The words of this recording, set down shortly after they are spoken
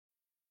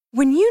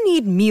When you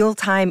need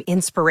mealtime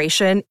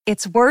inspiration,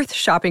 it's worth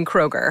shopping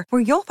Kroger,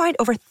 where you'll find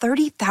over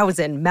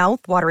 30,000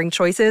 mouth-watering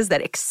choices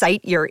that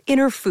excite your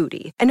inner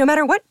foodie. And no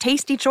matter what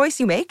tasty choice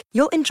you make,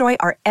 you'll enjoy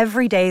our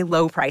everyday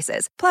low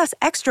prices, plus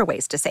extra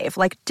ways to save,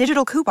 like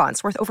digital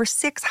coupons worth over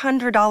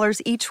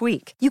 $600 each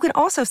week. You can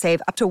also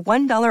save up to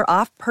 $1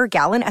 off per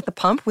gallon at the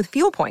pump with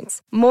fuel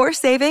points. More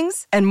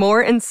savings and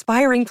more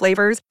inspiring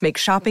flavors make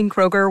shopping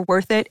Kroger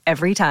worth it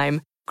every time.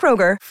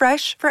 Kroger,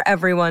 fresh for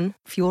everyone.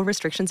 Fuel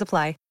restrictions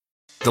apply.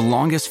 The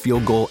longest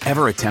field goal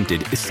ever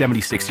attempted is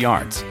 76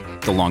 yards.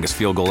 The longest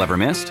field goal ever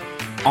missed?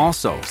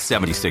 Also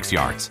 76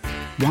 yards.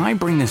 Why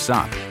bring this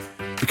up?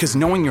 Because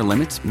knowing your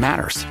limits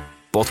matters,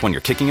 both when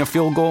you're kicking a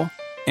field goal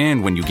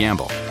and when you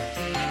gamble.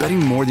 Betting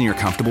more than you're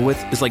comfortable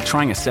with is like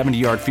trying a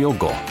 70-yard field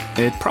goal.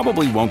 It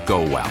probably won't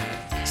go well.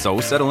 So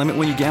set a limit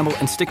when you gamble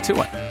and stick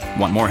to it.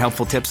 Want more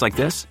helpful tips like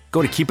this?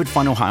 Go to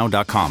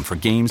keepitfunohio.com for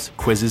games,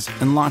 quizzes,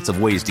 and lots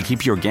of ways to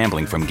keep your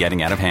gambling from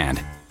getting out of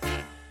hand.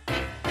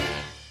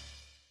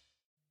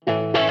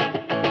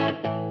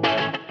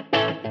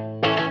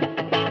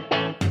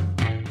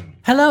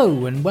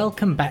 Hello and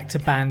welcome back to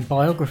Band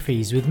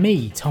Biographies with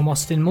me, Tom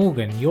Austin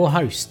Morgan, your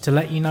host, to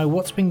let you know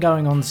what's been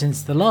going on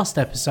since the last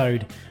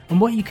episode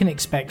and what you can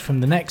expect from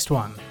the next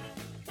one.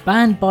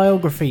 Band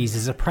Biographies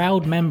is a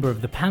proud member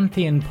of the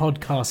Pantheon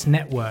Podcast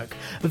network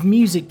of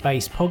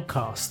music-based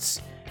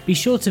podcasts. Be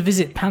sure to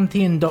visit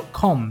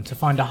pantheon.com to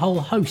find a whole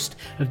host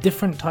of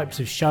different types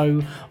of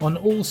show on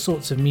all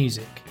sorts of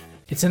music.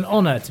 It's an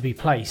honour to be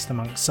placed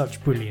amongst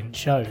such brilliant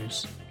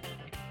shows.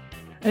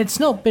 And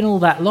it's not been all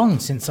that long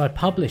since I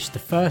published the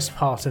first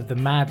part of the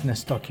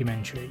Madness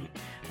documentary,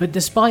 but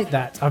despite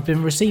that I've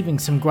been receiving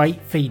some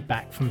great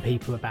feedback from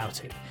people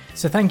about it,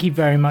 so thank you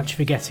very much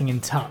for getting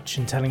in touch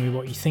and telling me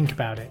what you think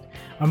about it.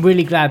 I'm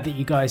really glad that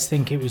you guys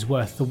think it was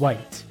worth the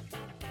wait.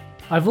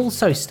 I've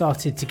also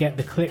started to get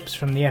the clips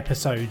from the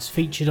episodes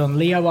featured on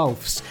Leo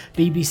Ulf's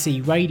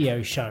BBC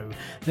radio show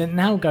that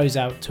now goes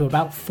out to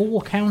about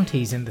 4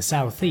 counties in the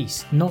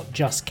southeast, not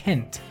just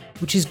Kent,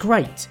 which is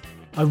great.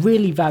 I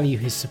really value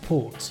his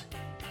support.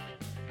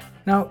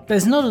 Now,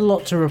 there's not a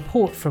lot to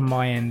report from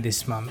my end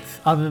this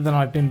month, other than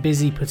I've been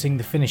busy putting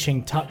the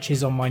finishing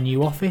touches on my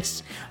new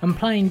office and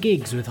playing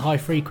gigs with High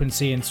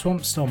Frequency and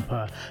Swamp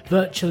Stomper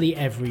virtually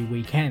every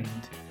weekend.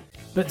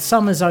 But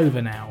summer's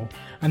over now,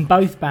 and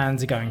both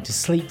bands are going to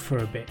sleep for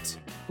a bit,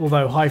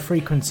 although High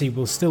Frequency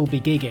will still be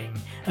gigging,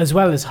 as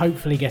well as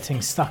hopefully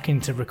getting stuck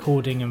into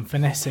recording and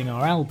finessing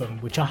our album,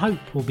 which I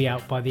hope will be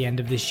out by the end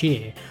of this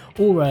year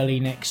or early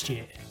next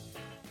year.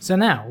 So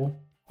now,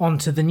 on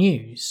to the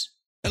news.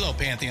 Hello,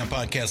 Pantheon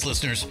Podcast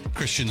listeners.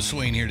 Christian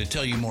Swain here to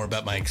tell you more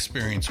about my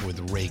experience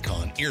with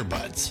Raycon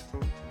earbuds.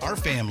 Our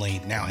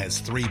family now has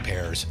 3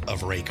 pairs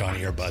of Raycon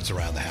earbuds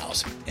around the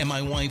house, and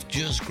my wife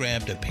just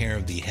grabbed a pair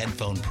of the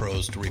Headphone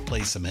Pros to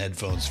replace some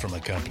headphones from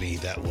a company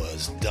that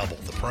was double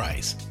the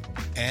price.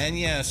 And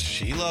yes,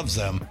 she loves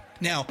them.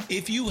 Now,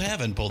 if you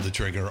haven't pulled the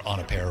trigger on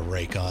a pair of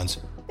Raycons,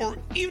 or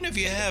even if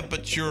you have,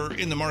 but you're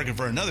in the market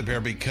for another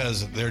pair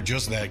because they're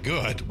just that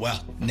good,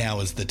 well, now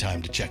is the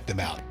time to check them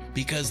out,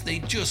 because they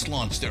just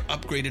launched their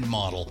upgraded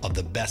model of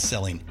the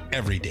best-selling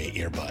everyday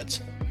earbuds.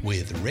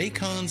 With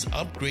Raycon's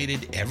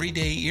upgraded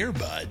everyday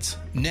earbuds,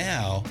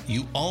 now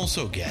you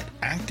also get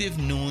active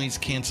noise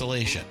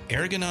cancellation,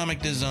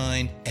 ergonomic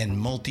design, and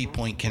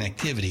multi-point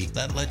connectivity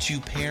that lets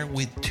you pair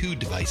with 2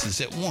 devices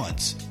at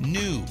once.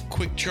 New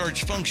quick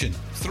charge function,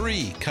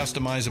 3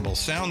 customizable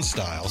sound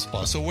styles,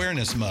 plus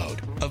awareness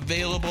mode.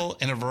 Available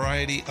in a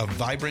variety of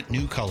vibrant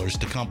new colors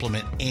to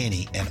complement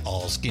any and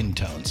all skin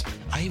tones.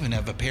 I even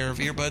have a pair of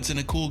earbuds in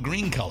a cool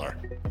green color.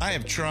 I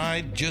have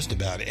tried just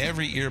about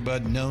every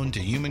earbud known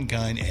to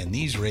humankind, and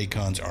these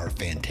Raycons are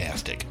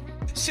fantastic.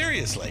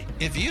 Seriously,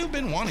 if you've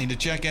been wanting to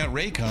check out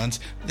Raycons,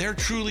 there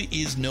truly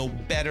is no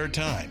better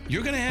time.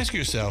 You're going to ask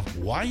yourself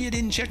why you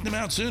didn't check them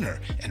out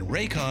sooner, and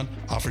Raycon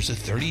offers a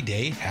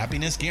 30-day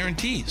happiness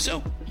guarantee.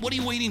 So what are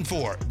you waiting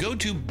for? Go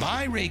to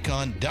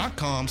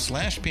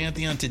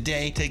buyraycon.com/Pantheon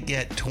today to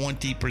get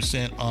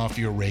 20% off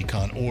your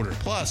Raycon order,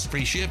 plus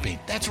free shipping.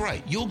 That's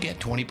right, you'll get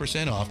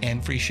 20% off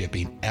and free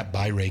shipping at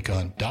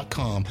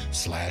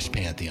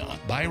buyraycon.com/Pantheon.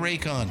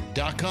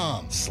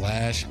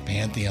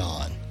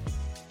 buyraycon.com/Pantheon.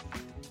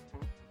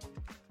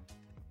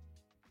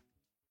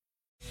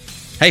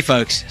 Hey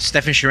folks,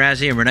 Stefan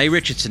Shirazi and Renee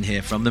Richardson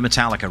here from the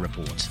Metallica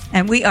Report.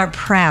 And we are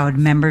proud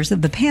members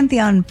of the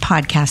Pantheon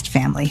podcast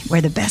family, where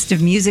the best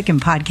of music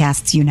and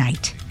podcasts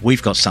unite.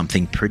 We've got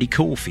something pretty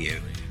cool for you.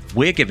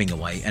 We're giving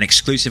away an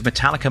exclusive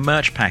Metallica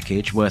merch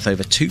package worth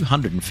over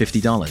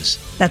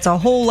 $250. That's a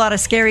whole lot of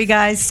Scary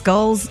Guys,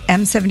 Skulls,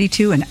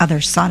 M72, and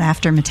other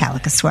sought-after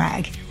Metallica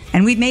swag.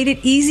 And we've made it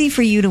easy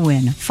for you to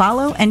win.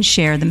 Follow and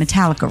share the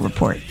Metallica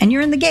Report, and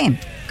you're in the game.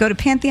 Go to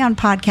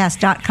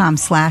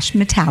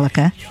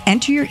pantheonpodcast.com/Metallica,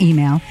 enter your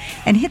email,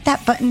 and hit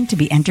that button to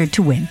be entered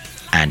to win.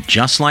 And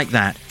just like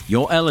that,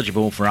 you're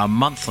eligible for our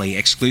monthly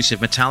exclusive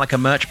Metallica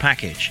merch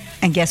package.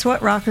 And guess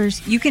what,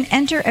 rockers? You can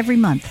enter every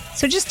month,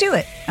 so just do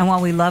it. And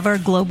while we love our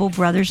global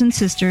brothers and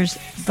sisters,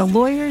 the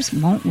lawyers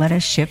won't let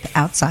us ship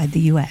outside the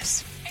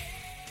U.S.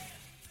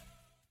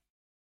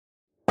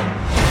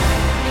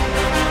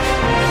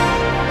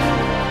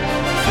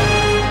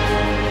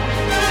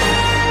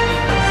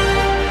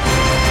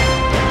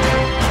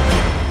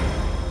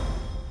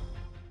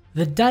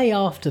 The day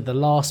after the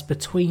last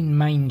Between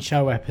Main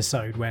Show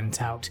episode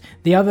went out,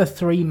 the other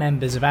 3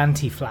 members of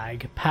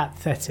Anti-Flag, Pat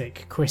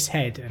Thetic, Chris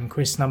Head and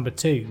Chris No.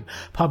 2,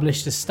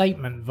 published a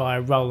statement via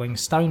Rolling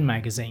Stone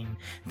magazine,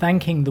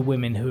 thanking the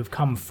women who have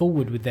come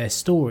forward with their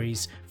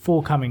stories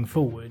for coming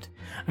forward,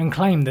 and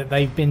claimed that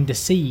they've been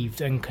deceived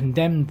and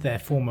condemned their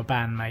former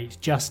bandmate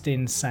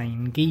Justin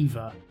Sane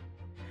Geever.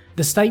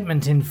 The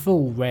statement in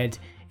full read,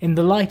 "In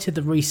the light of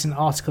the recent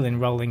article in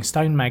Rolling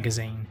Stone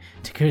magazine,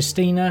 to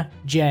Christina,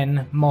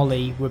 Jen,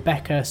 Molly,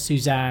 Rebecca,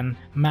 Suzanne,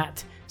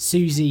 Matt,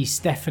 Susie,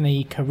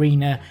 Stephanie,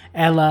 Karina,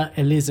 Ella,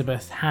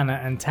 Elizabeth,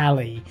 Hannah and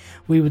Tally,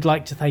 we would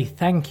like to say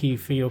thank you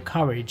for your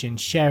courage in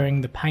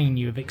sharing the pain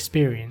you have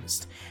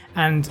experienced,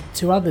 and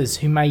to others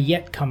who may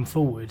yet come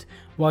forward,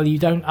 while you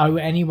don't owe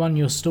anyone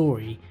your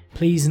story,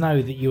 please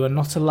know that you are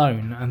not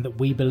alone and that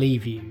we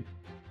believe you.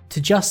 To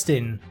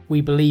Justin,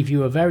 we believe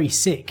you are very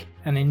sick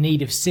and in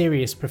need of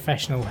serious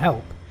professional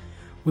help.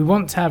 We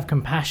want to have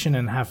compassion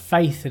and have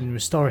faith in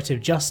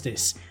restorative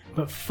justice,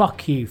 but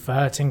fuck you for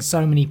hurting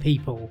so many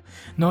people,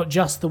 not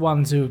just the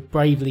ones who have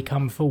bravely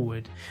come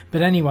forward,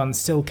 but anyone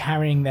still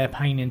carrying their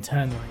pain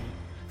internally.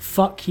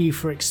 Fuck you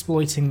for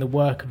exploiting the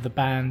work of the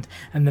band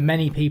and the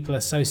many people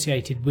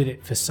associated with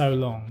it for so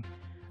long.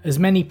 As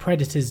many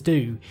predators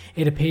do,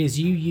 it appears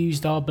you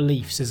used our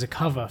beliefs as a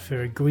cover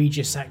for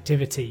egregious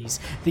activities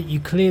that you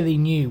clearly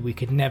knew we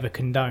could never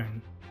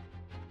condone.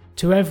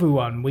 To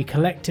everyone, we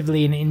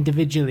collectively and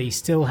individually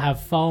still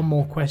have far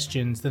more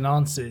questions than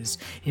answers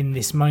in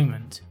this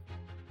moment.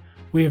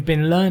 We have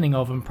been learning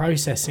of and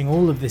processing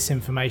all of this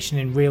information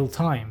in real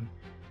time.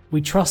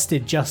 We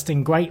trusted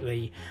Justin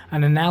greatly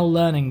and are now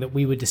learning that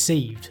we were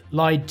deceived,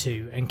 lied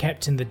to and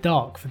kept in the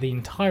dark for the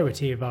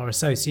entirety of our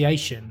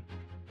association.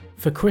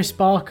 For Chris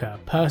Barker,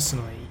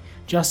 personally,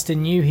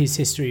 Justin knew his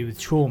history with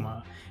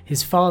trauma.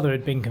 His father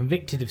had been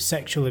convicted of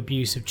sexual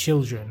abuse of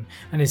children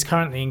and is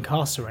currently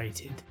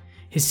incarcerated.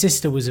 His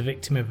sister was a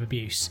victim of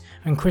abuse,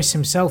 and Chris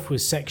himself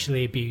was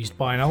sexually abused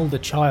by an older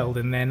child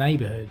in their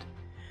neighbourhood.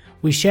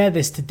 We share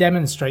this to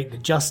demonstrate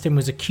that Justin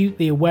was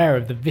acutely aware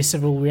of the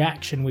visceral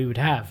reaction we would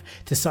have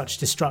to such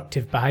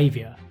destructive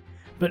behaviour,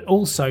 but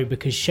also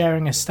because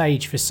sharing a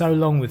stage for so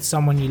long with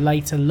someone you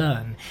later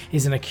learn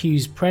is an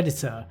accused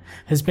predator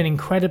has been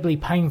incredibly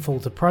painful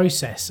to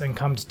process and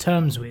come to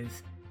terms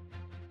with.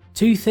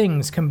 2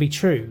 things can be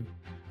true.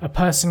 A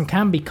person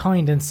can be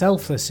kind and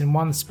selfless in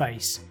one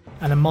space,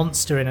 and a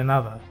monster in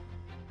another.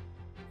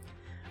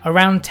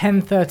 Around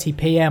 10:30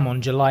 PM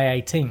on July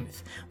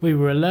 18th, we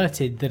were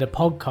alerted that a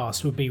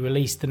podcast would be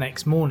released the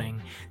next morning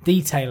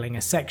detailing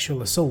a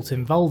sexual assault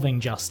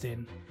involving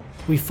Justin.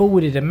 We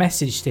forwarded a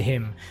message to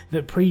him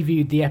that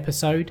previewed the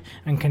episode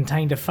and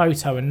contained a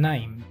photo and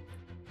name.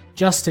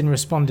 Justin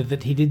responded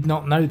that he did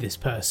not know this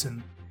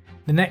person.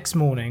 The next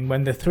morning,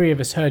 when the 3 of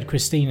us heard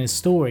Christina's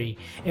story,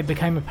 it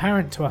became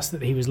apparent to us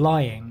that he was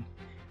lying.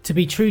 To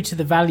be true to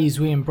the values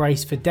we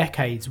embraced for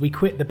decades, we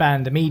quit the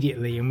band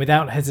immediately and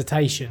without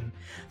hesitation.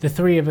 The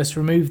 3 of us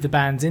removed the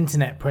band's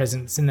internet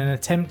presence in an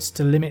attempt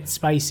to limit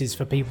spaces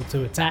for people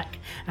to attack,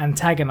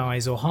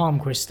 antagonise or harm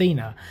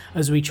Christina,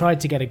 as we tried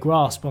to get a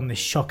grasp on this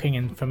shocking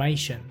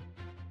information.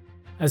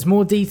 As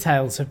more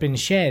details have been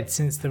shared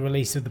since the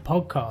release of the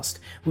podcast,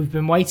 we've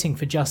been waiting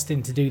for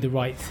Justin to do the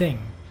right thing.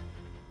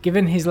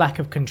 Given his lack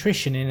of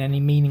contrition in any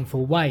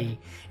meaningful way,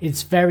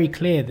 it's very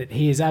clear that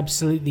he is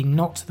absolutely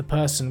not the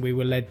person we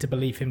were led to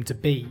believe him to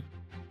be.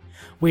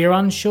 We are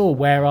unsure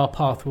where our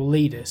path will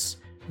lead us.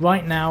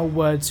 Right now,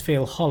 words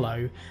feel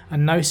hollow,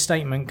 and no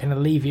statement can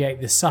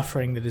alleviate the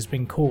suffering that has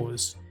been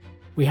caused.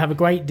 We have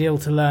a great deal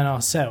to learn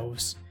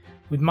ourselves,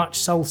 with much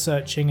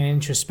soul-searching and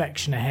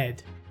introspection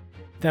ahead.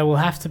 There will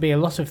have to be a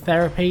lot of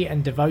therapy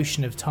and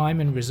devotion of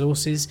time and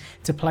resources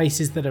to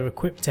places that are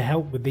equipped to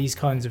help with these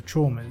kinds of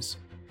traumas.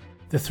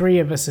 The 3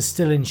 of us are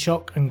still in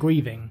shock and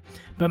grieving,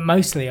 but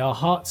mostly our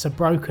hearts are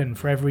broken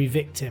for every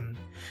victim.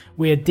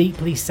 We are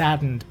deeply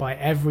saddened by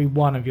every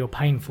one of your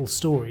painful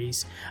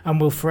stories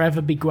and will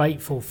forever be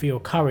grateful for your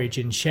courage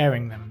in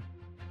sharing them.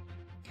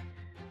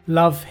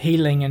 Love,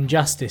 healing and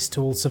justice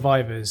to all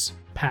survivors,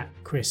 Pat,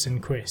 Chris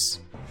and Chris.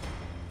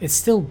 It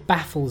still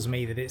baffles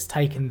me that it's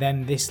taken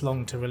them this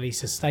long to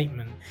release a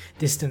statement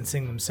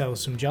distancing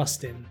themselves from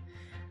Justin,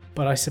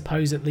 but I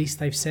suppose at least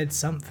they've said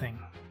something.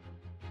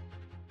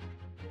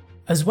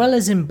 As well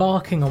as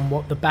embarking on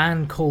what the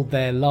band called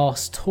their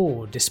last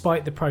tour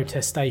despite the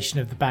protestation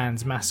of the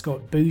band's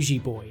mascot Bougie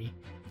Boy,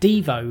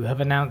 Devo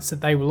have announced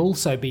that they will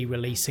also be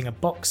releasing a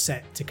box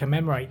set to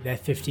commemorate their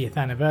 50th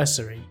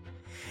anniversary.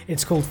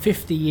 It's called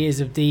 50 Years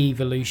of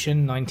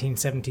De-Evolution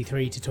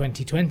 1973 to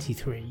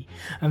 2023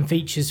 and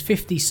features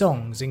 50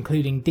 songs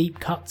including deep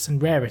cuts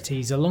and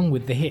rarities along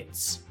with the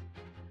hits.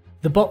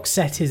 The box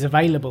set is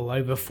available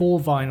over 4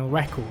 vinyl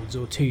records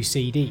or 2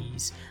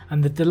 CDs,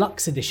 and the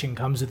deluxe edition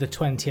comes with a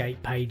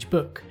 28-page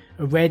book,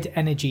 a red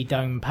Energy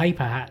Dome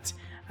paper hat,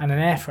 and an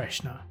air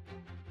freshener.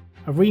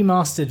 A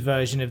remastered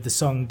version of the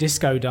song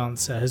Disco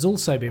Dancer has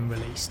also been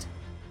released.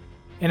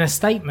 In a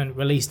statement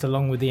released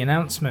along with the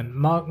announcement,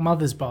 Mark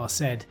Mothersbaugh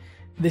said,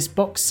 This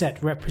box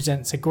set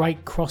represents a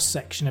great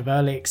cross-section of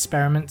early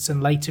experiments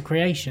and later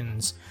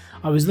creations.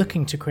 I was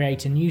looking to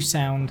create a new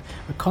sound,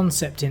 a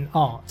concept in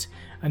art,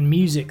 and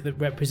music that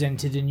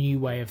represented a new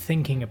way of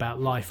thinking about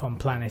life on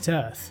planet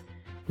Earth.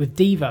 With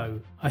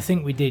Devo, I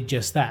think we did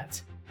just that.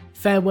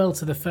 Farewell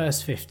to the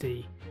first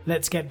 50,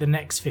 let's get the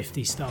next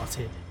 50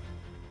 started.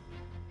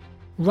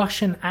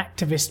 Russian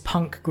activist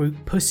punk group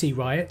Pussy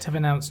Riot have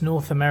announced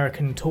North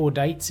American tour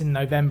dates in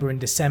November and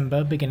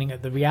December, beginning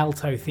at the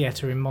Rialto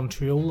Theatre in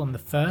Montreal on the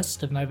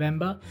 1st of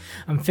November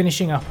and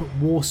finishing up at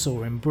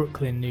Warsaw in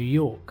Brooklyn, New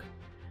York.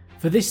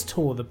 For this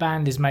tour, the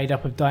band is made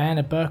up of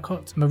Diana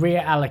Burkott,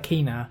 Maria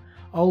Alekina,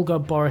 Olga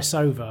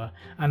Borisova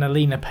and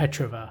Alina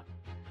Petrova.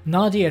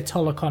 Nadia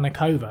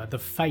Tolokonnikova, the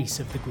face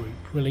of the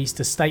group, released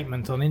a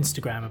statement on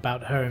Instagram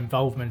about her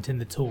involvement in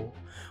the tour,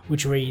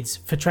 which reads,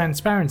 "For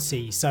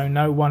transparency, so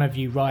no one of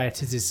you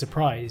rioters is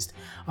surprised,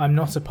 I'm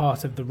not a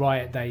part of the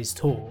Riot Days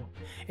tour.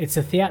 It's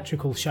a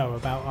theatrical show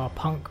about our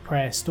punk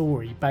prayer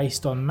story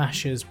based on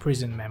Masha's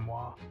prison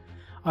memoir.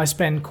 I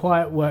spend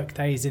quiet work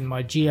days in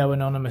my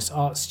geo-anonymous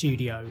art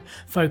studio,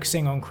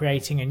 focusing on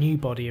creating a new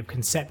body of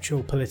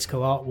conceptual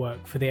political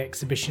artwork for the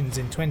exhibitions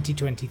in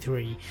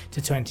 2023 to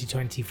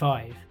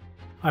 2025.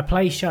 I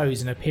play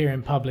shows and appear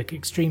in public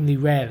extremely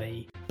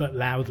rarely, but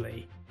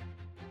loudly."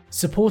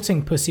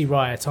 Supporting Pussy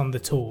Riot on the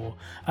tour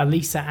are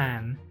Lisa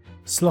Ann,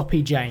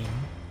 Sloppy Jane,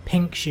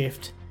 Pink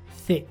Shift,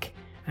 Thick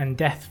and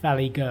Death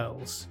Valley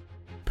Girls.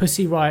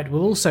 Pussy Riot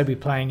will also be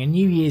playing a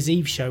New Year's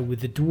Eve show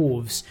with the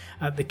Dwarves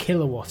at the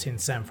Kilowatt in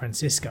San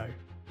Francisco.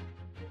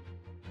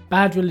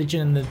 Bad Religion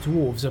and the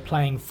Dwarves are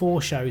playing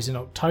 4 shows in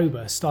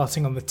October,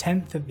 starting on the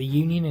 10th at the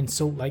Union in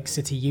Salt Lake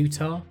City,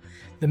 Utah,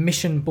 the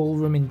Mission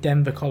Ballroom in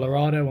Denver,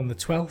 Colorado on the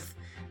 12th,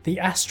 the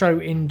Astro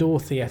Indoor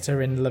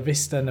Theatre in La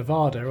Vista,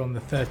 Nevada on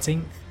the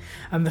 13th,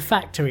 and the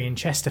Factory in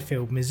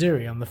Chesterfield,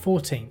 Missouri on the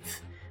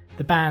 14th.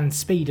 The band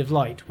Speed of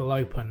Light will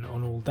open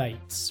on all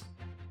dates.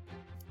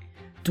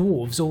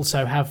 Dwarves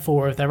also have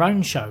 4 of their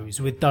own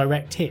shows with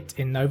Direct Hit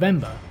in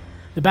November.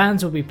 The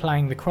bands will be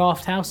playing the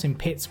Craft House in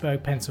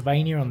Pittsburgh,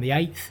 Pennsylvania on the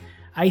 8th,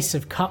 Ace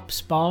of Cups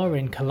Bar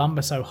in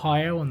Columbus,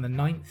 Ohio on the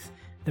 9th,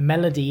 the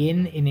Melody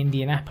Inn in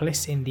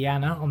Indianapolis,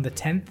 Indiana on the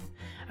 10th,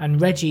 and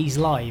Reggie's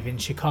Live in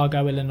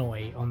Chicago,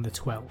 Illinois on the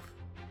 12th.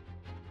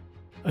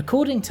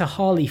 According to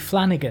Harley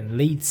Flanagan,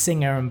 lead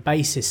singer and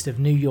bassist of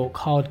New York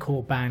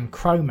hardcore band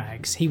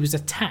Cro-Mags, he was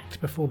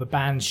attacked before the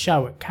band's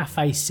show at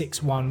Cafe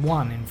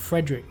 611 in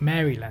Frederick,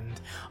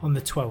 Maryland on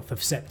the 12th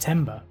of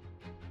September.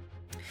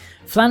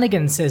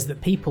 Flanagan says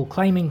that people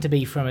claiming to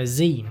be from a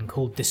zine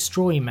called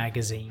Destroy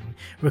Magazine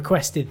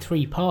requested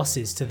 3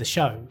 passes to the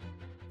show.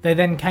 They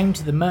then came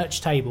to the merch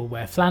table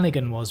where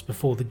Flanagan was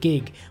before the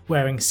gig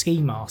wearing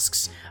ski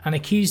masks and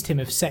accused him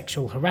of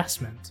sexual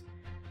harassment.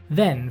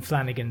 Then,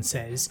 Flanagan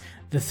says,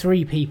 the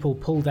 3 people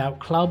pulled out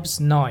clubs,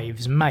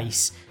 knives,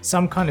 mace,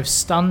 some kind of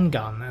stun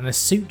gun and a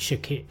suture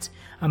kit,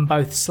 and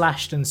both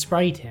slashed and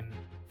sprayed him.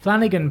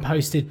 Flanagan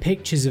posted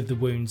pictures of the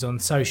wounds on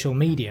social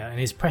media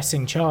and is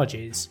pressing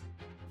charges.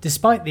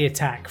 Despite the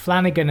attack,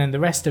 Flanagan and the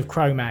rest of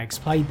Cro-Mags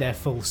played their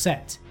full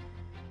set.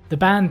 The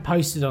band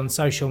posted on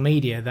social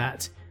media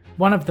that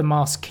one of the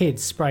masked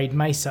kids sprayed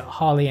mace at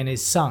Harley and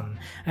his son,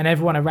 and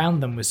everyone around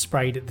them was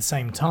sprayed at the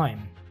same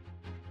time.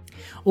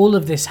 All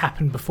of this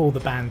happened before the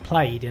band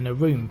played in a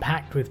room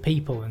packed with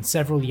people and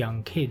several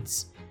young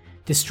kids.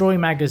 Destroy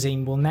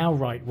Magazine will now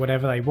write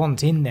whatever they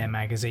want in their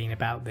magazine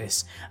about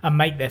this and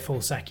make their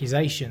false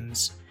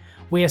accusations.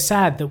 We are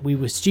sad that we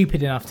were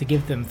stupid enough to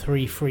give them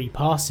 3 free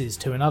passes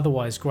to an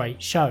otherwise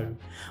great show.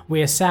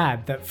 We are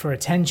sad that for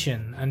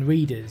attention and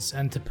readers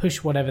and to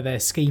push whatever their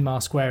ski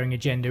mask wearing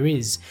agenda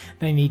is,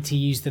 they need to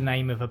use the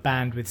name of a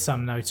band with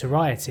some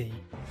notoriety.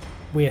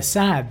 We are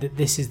sad that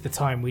this is the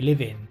time we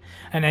live in,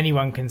 and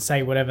anyone can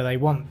say whatever they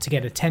want to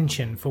get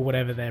attention for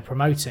whatever they're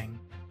promoting.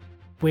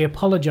 We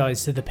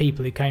apologise to the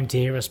people who came to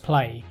hear us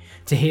play,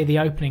 to hear the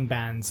opening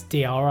band's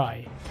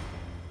DRI,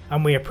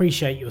 and we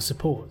appreciate your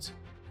support.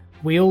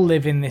 We all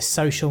live in this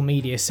social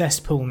media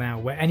cesspool now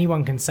where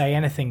anyone can say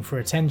anything for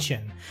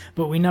attention,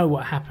 but we know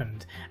what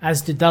happened,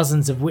 as do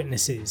dozens of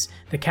witnesses,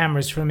 the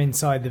cameras from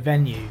inside the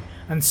venue,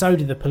 and so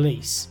do the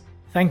police.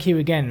 Thank you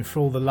again for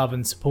all the love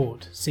and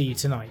support. See you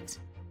tonight.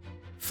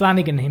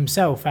 Flanagan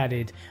himself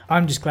added,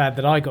 "I'm just glad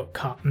that I got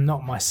cut and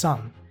not my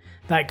son.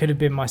 That could have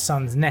been my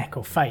son's neck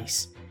or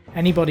face.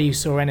 Anybody who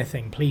saw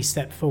anything, please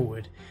step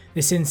forward.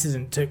 This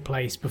incident took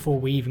place before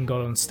we even got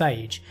on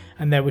stage,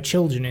 and there were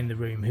children in the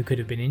room who could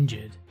have been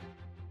injured."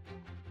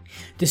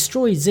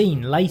 Destroy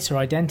Zine later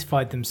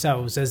identified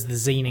themselves as the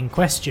zine in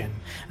question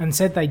and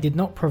said they did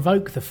not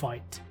provoke the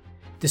fight.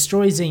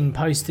 Destroy Zine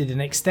posted an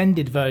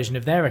extended version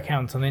of their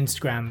account on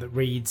Instagram that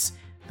reads,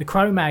 "The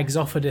Cro-Mags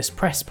offered us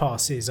press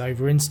passes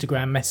over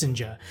Instagram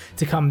Messenger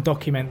to come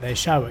document their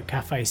show at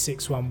Cafe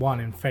 611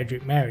 in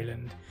Frederick,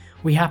 Maryland.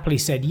 We happily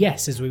said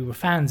yes as we were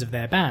fans of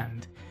their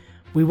band.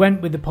 We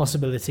went with the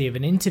possibility of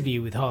an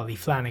interview with Harley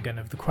Flanagan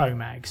of the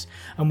Cro-Mags,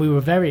 and we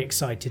were very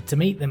excited to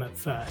meet them at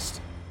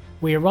first.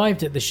 We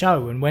arrived at the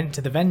show and went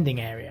to the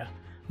vending area.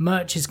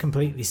 Merch is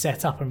completely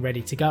set up and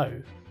ready to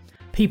go.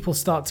 People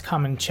start to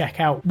come and check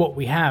out what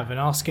we have and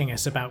asking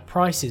us about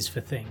prices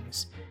for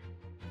things.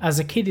 As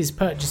a kid is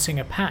purchasing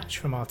a patch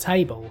from our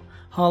table,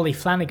 Harley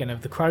Flanagan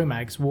of the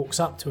Cro-Mags walks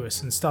up to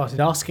us and started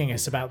asking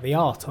us about the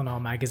art on our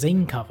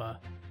magazine cover.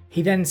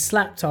 He then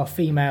slapped our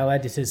female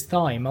editor's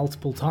thigh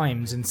multiple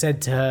times and said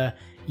to her,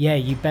 "Yeah,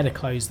 you better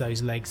close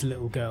those legs,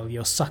 little girl,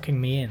 you're sucking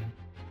me in."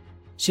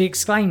 She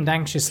exclaimed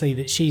anxiously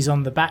that she's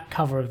on the back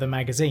cover of the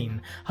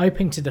magazine,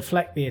 hoping to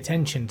deflect the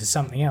attention to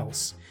something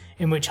else,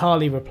 in which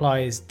Harley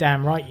replies,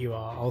 "Damn right you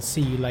are, I'll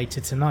see you later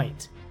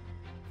tonight."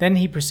 Then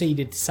he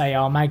proceeded to say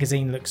our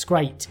magazine looks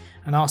great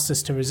and asked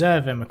us to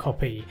reserve him a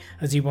copy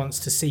as he wants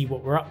to see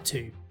what we're up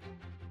to.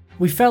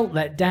 We felt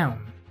let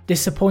down,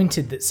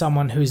 disappointed that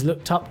someone who is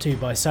looked up to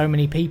by so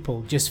many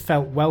people just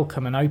felt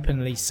welcome and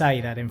openly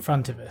say that in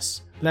front of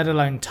us, let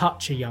alone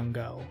touch a young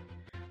girl.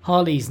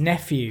 Harley's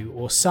nephew,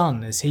 or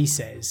son as he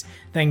says,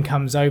 then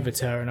comes over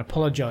to her and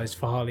apologised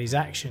for Harley's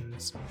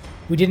actions.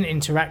 We didn't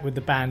interact with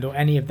the band or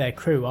any of their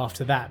crew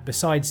after that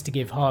besides to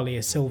give Harley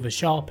a silver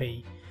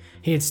Sharpie.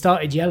 He had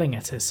started yelling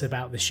at us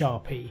about the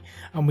Sharpie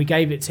and we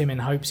gave it to him in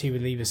hopes he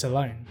would leave us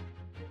alone.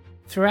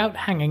 Throughout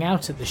hanging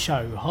out at the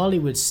show, Harley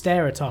would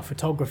stare at our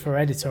photographer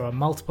editor on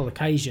multiple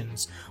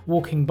occasions,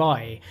 walking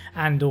by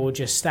and or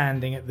just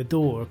standing at the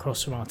door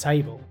across from our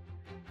table.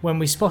 When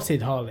we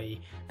spotted Harley,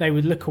 they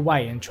would look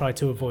away and try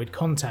to avoid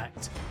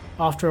contact.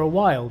 After a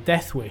while,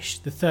 Death Wish,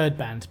 the third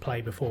band to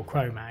play before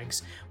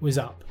Cro-Mags, was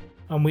up,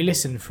 and we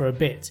listened for a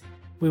bit.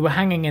 We were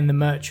hanging in the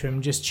merch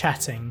room just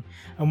chatting,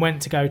 and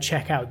went to go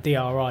check out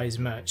DRI's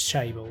merch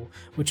table,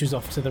 which was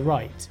off to the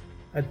right,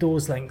 a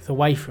door's length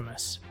away from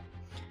us.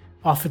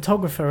 Our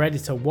photographer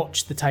editor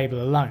watched the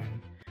table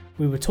alone.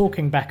 We were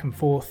talking back and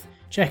forth,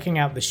 checking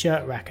out the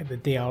shirt rack at the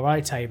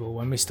DRI table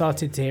when we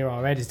started to hear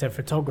our editor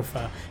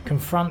photographer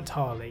confront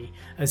Harley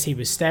as he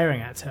was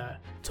staring at her,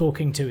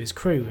 talking to his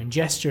crew and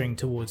gesturing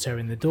towards her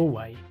in the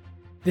doorway.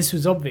 This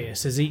was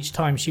obvious as each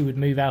time she would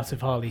move out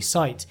of Harley's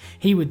sight,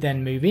 he would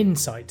then move in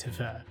sight of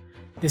her.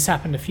 This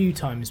happened a few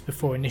times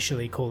before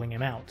initially calling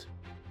him out.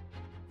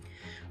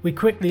 We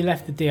quickly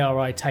left the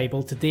DRI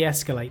table to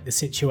de-escalate the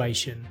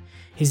situation.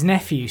 His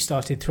nephew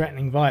started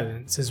threatening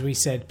violence as we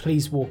said,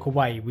 "Please walk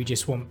away, we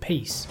just want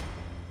peace."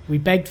 We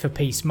begged for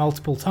peace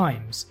multiple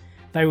times.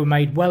 They were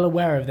made well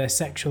aware of their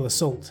sexual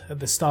assault at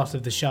the start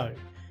of the show,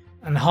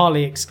 and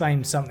Harley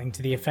exclaimed something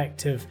to the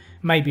effect of,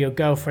 "Maybe your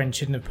girlfriend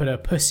shouldn't have put her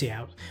pussy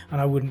out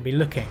and I wouldn't be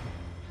looking."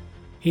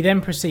 He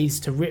then proceeds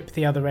to rip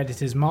the other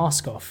editor's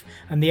mask off,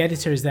 and the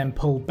editor is then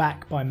pulled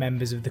back by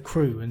members of the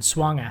crew and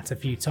swung at a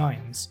few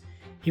times.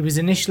 He was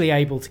initially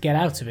able to get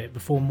out of it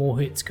before more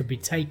hits could be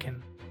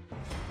taken.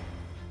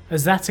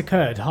 As that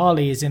occurred,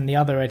 Harley is in the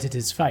other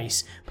editor's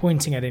face,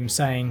 pointing at him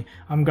saying,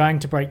 "I'm going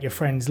to break your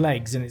friend's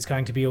legs and it's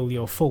going to be all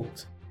your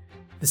fault."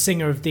 The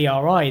singer of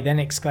DRI then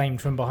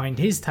exclaimed from behind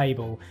his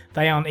table,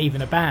 "They aren't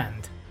even a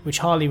band," which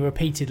Harley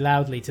repeated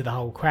loudly to the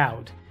whole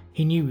crowd.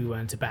 He knew we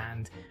weren't a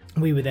band,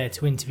 we were there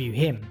to interview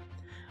him,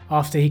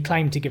 after he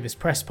claimed to give us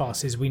press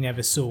passes we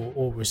never saw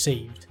or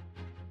received.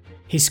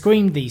 He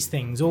screamed these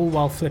things all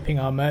while flipping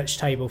our merch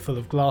table full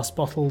of glass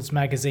bottles,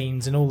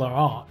 magazines and all our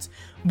art,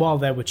 while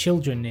there were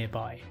children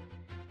nearby.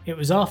 It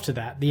was after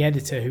that the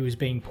editor who was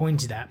being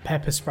pointed at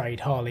pepper sprayed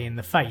Harley in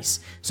the face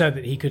so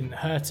that he couldn't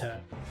hurt her.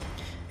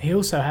 He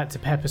also had to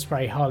pepper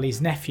spray Harley's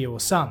nephew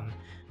or son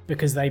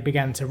because they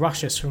began to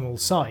rush us from all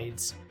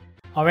sides.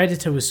 Our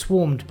editor was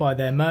swarmed by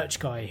their merch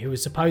guy who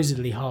was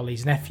supposedly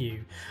Harley's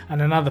nephew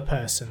and another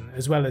person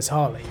as well as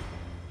Harley.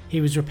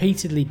 He was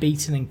repeatedly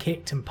beaten and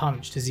kicked and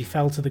punched as he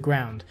fell to the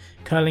ground,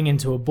 curling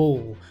into a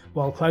ball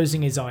while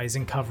closing his eyes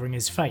and covering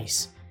his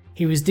face.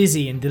 He was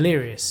dizzy and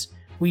delirious.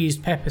 We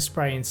used pepper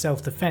spray in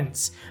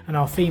self-defense, and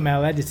our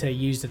female editor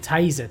used a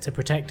taser to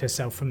protect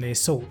herself from the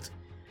assault.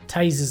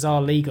 Tasers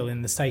are legal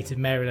in the state of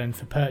Maryland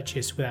for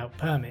purchase without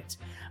permit,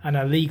 and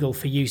are legal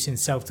for use in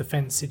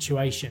self-defense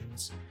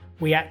situations.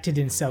 We acted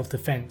in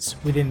self-defense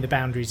within the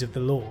boundaries of the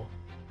law.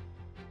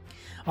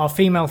 Our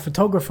female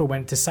photographer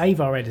went to save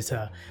our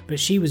editor,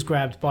 but she was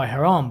grabbed by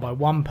her arm by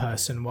one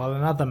person while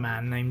another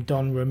man named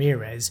Don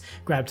Ramirez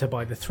grabbed her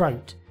by the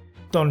throat.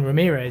 Don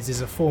Ramirez is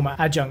a former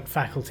adjunct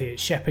faculty at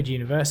Shepherd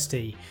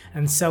University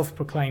and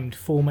self-proclaimed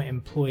former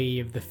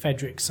employee of the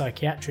Frederick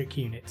Psychiatric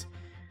Unit.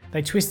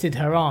 They twisted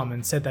her arm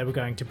and said they were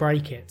going to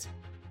break it.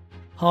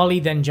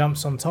 Harley then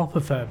jumps on top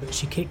of her, but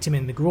she kicked him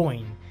in the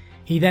groin.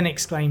 He then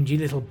exclaimed, "You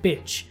little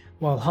bitch,"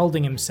 while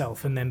holding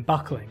himself and then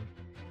buckling.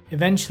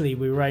 Eventually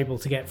we were able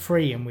to get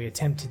free and we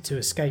attempted to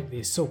escape the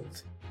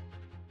assault.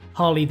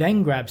 Harley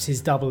then grabs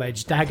his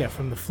double-edged dagger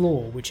from the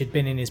floor which had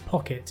been in his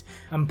pocket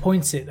and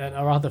points it at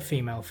our other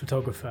female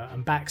photographer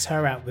and backs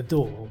her out the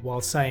door while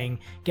saying,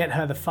 "Get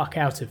her the fuck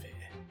out of here."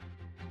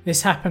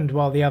 This happened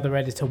while the other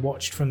editor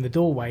watched from the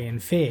doorway in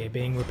fear,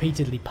 being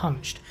repeatedly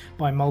punched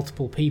by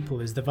multiple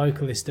people as the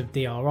vocalist of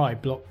DRI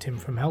blocked him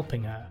from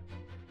helping her.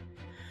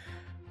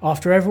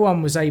 After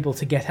everyone was able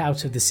to get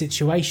out of the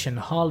situation,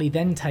 Harley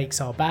then takes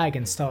our bag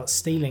and starts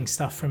stealing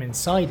stuff from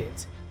inside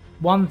it.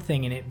 One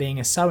thing in it being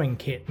a sewing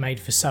kit made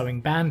for sewing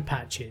band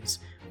patches.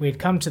 We had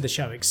come to the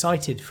show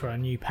excited for our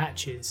new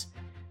patches.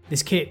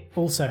 This kit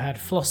also had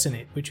floss in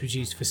it, which was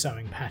used for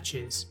sewing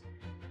patches.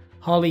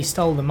 Harley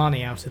stole the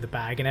money out of the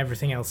bag and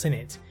everything else in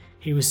it.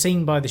 He was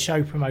seen by the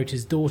show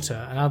promoter's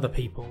daughter and other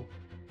people.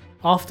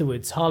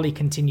 Afterwards, Harley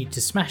continued to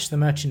smash the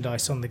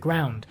merchandise on the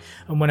ground,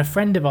 and when a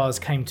friend of ours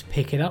came to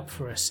pick it up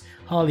for us,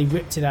 Harley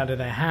ripped it out of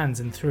their hands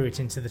and threw it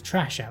into the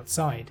trash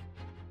outside.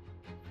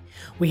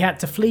 We had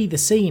to flee the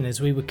scene as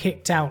we were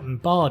kicked out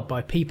and barred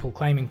by people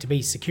claiming to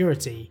be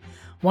security.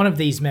 One of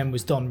these men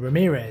was Don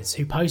Ramirez,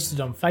 who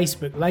posted on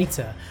Facebook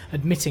later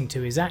admitting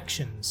to his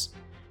actions.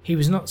 He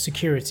was not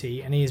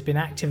security, and he has been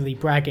actively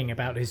bragging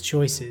about his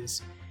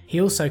choices. He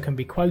also can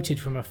be quoted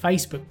from a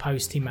Facebook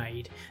post he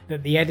made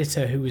that the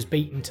editor who was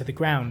beaten to the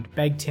ground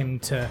begged him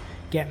to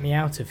 "get me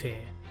out of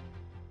here."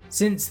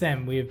 Since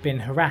then, we have been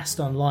harassed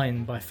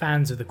online by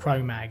fans of the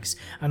Cro-Mags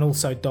and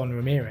also Don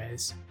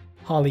Ramirez.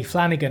 Harley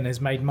Flanagan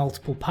has made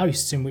multiple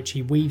posts in which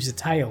he weaves a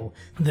tale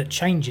that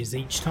changes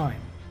each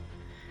time.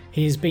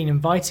 He has been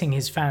inviting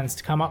his fans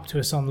to come up to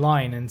us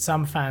online, and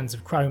some fans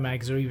of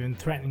Cro-Mags are even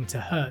threatening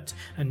to hurt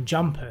and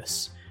jump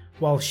us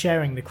while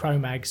sharing the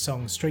Cro-Mags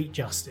song Street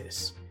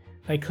Justice.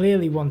 They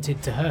clearly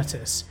wanted to hurt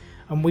us,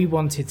 and we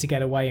wanted to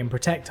get away and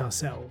protect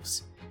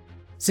ourselves.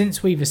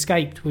 Since we've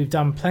escaped, we've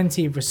done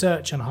plenty of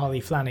research on Harley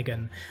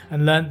Flanagan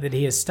and learnt that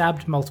he has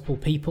stabbed multiple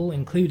people,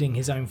 including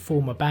his own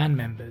former band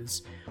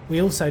members.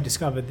 We also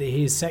discovered that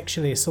he has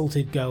sexually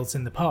assaulted girls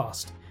in the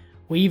past.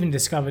 We even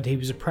discovered he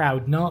was a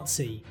proud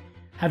Nazi.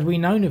 Had we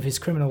known of his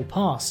criminal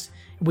past,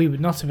 we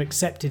would not have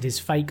accepted his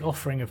fake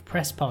offering of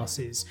press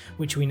passes,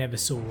 which we never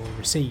saw or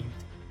received.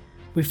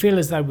 We feel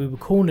as though we were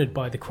cornered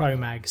by the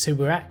Cro-Mags, who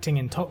were acting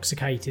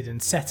intoxicated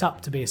and set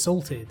up to be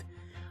assaulted.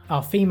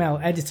 Our female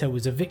editor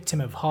was a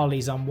victim of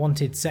Harley's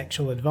unwanted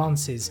sexual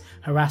advances,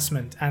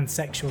 harassment and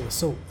sexual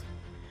assault.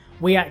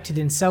 We acted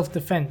in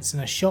self-defence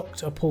and are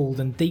shocked, appalled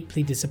and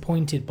deeply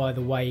disappointed by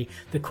the way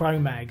the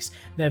Cro-Mags,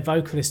 their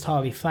vocalist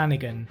Harley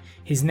Flanagan,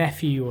 his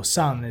nephew or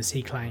son as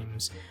he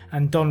claims,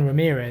 and Don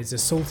Ramirez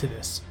assaulted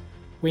us.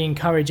 We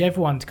encourage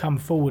everyone to come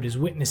forward as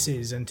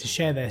witnesses and to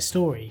share their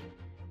story.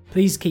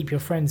 Please keep your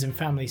friends and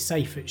family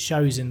safe at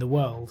shows in the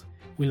world.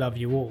 We love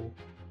you all.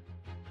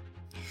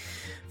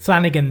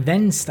 Flanagan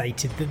then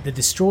stated that the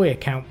Destroy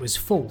account was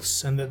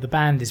false and that the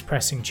band is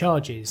pressing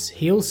charges.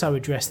 He also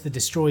addressed the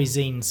Destroy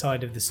zine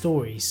side of the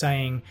story,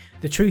 saying,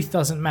 "The truth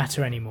doesn't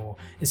matter anymore.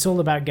 It's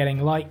all about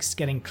getting likes,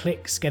 getting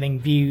clicks, getting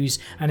views,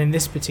 and in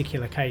this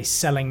particular case,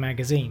 selling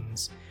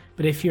magazines.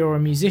 But if you're a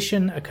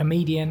musician, a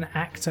comedian,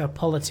 actor,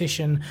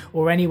 politician,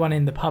 or anyone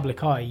in the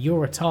public eye,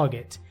 you're a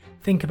target.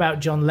 Think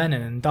about John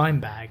Lennon and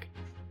Dimebag.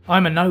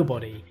 I'm a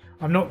nobody.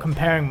 I'm not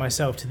comparing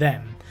myself to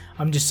them.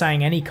 I'm just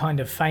saying any kind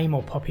of fame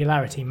or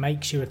popularity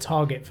makes you a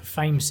target for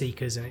fame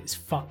seekers, and it's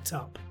fucked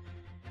up.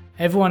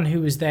 Everyone who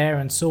was there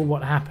and saw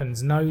what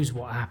happens knows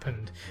what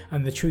happened,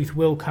 and the truth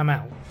will come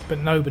out, but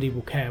nobody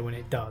will care when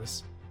it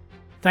does.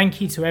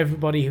 Thank you to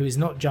everybody who is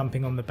not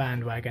jumping on the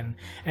bandwagon,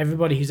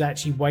 everybody who's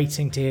actually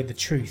waiting to hear the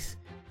truth.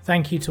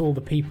 Thank you to all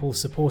the people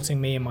supporting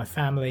me and my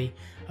family.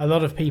 A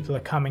lot of people are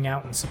coming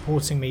out and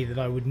supporting me that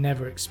I would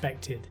never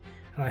expected,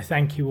 and I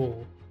thank you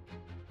all."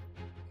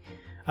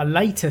 A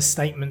later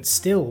statement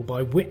still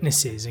by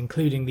witnesses,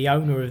 including the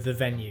owner of the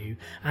venue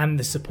and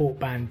the support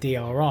band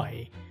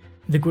DRI,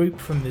 the group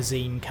from the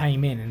zine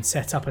came in and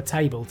set up a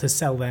table to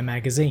sell their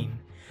magazine.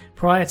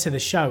 Prior to the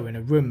show, in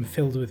a room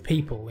filled with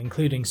people,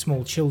 including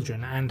small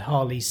children and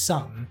Harley's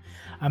son,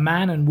 a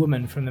man and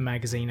woman from the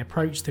magazine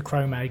approached the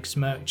Cro-Mags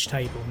merch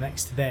table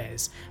next to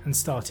theirs and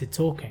started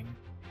talking.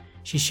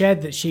 She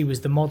shared that she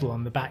was the model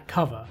on the back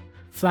cover.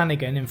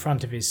 Flanagan, in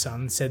front of his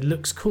son, said,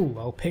 "Looks cool,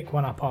 I'll pick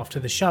one up after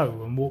the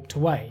show," and walked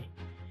away.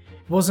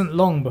 It wasn't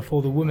long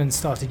before the woman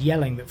started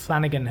yelling that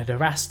Flanagan had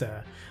harassed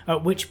her,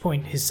 at which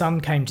point his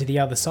son came to the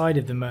other side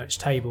of the merch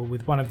table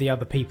with one of the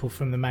other people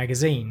from the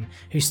magazine,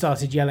 who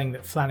started yelling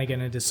that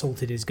Flanagan had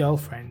assaulted his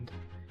girlfriend.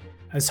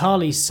 As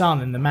Harley's son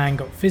and the man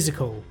got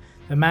physical,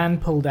 the man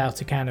pulled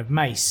out a can of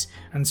mace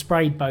and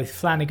sprayed both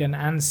Flanagan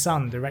and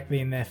son directly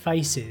in their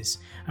faces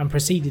and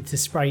proceeded to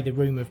spray the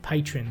room of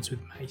patrons with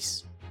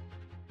mace.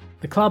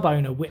 The club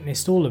owner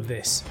witnessed all of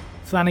this.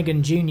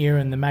 Flanagan Jr.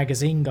 and the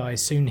magazine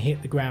guys soon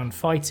hit the ground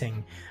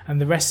fighting,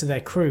 and the rest of their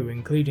crew,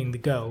 including the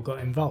girl, got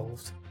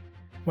involved.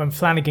 When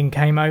Flanagan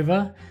came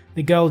over,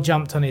 the girl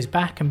jumped on his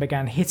back and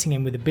began hitting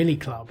him with a billy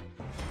club.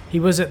 He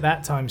was at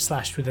that time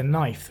slashed with a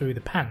knife through the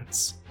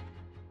pants.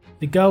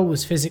 The girl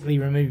was physically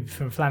removed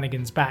from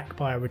Flanagan's back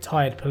by a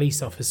retired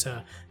police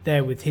officer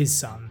there with his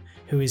son,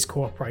 who is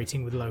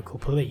cooperating with local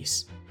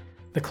police.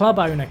 The club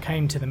owner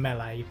came to the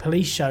melee,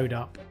 police showed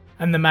up,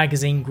 and the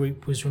magazine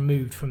group was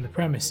removed from the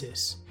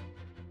premises.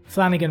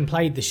 Flanagan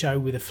played the show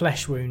with a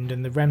flesh wound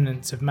and the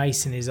remnants of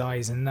mace in his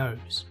eyes and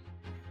nose.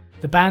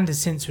 The band has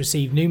since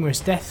received numerous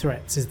death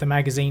threats as the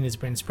magazine has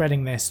been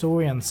spreading their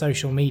story on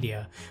social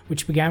media,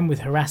 which began with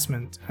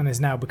harassment and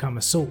has now become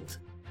assault.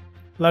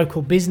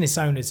 Local business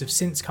owners have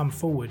since come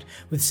forward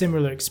with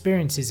similar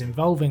experiences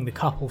involving the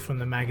couple from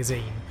the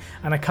magazine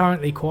and are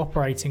currently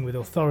cooperating with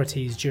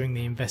authorities during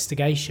the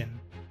investigation.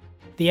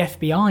 the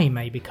FBI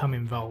may become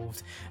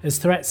involved, as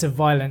threats of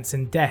violence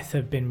and death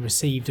have been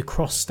received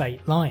across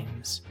state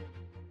lines.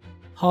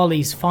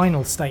 Harley's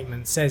final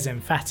statement says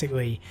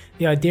emphatically,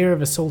 "The idea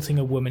of assaulting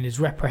a woman is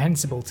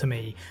reprehensible to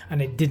me,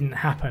 and it didn't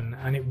happen,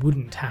 and it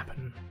wouldn't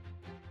happen."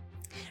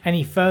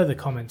 Any further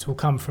comments will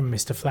come from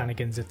Mr.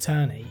 Flanagan's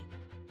attorney.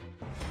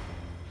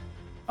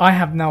 I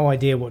have no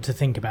idea what to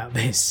think about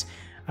this,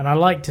 and I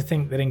like to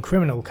think that in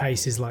criminal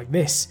cases like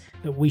this,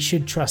 that we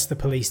should trust the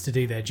police to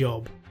do their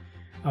job.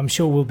 I'm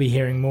sure we'll be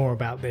hearing more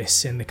about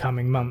this in the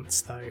coming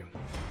months though.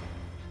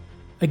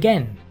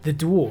 Again, the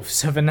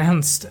Dwarfs have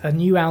announced a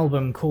new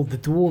album called the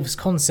Dwarves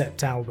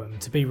Concept Album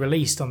to be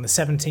released on the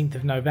 17th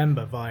of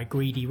November via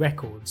Greedy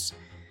Records.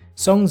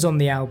 Songs on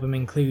the album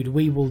include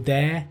We Will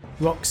Dare,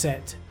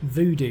 Roxette,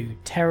 Voodoo,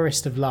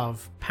 Terrorist of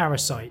Love,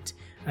 Parasite,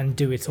 and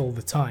Do It All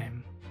the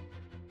Time.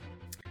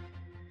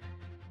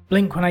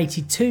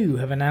 Blink-182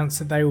 have announced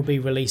that they will be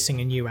releasing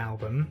a new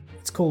album.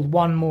 It's called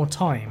One More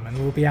Time and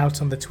will be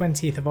out on the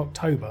 20th of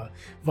October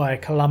via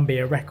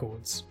Columbia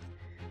Records.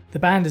 The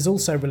band has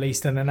also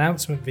released an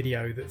announcement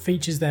video that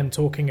features them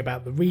talking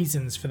about the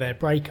reasons for their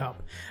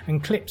breakup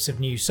and clips of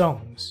new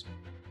songs.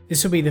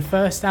 This will be the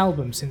first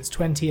album since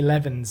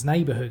 2011's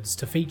Neighbourhoods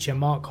to feature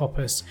Mark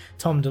Hoppus,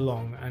 Tom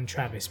DeLonge and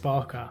Travis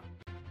Barker.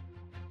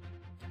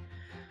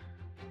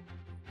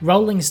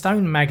 Rolling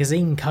Stone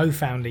magazine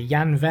co-founder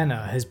Jan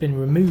Venner has been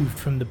removed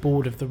from the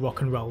board of the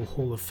Rock and Roll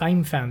Hall of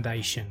Fame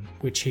Foundation,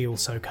 which he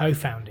also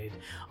co-founded,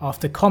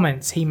 after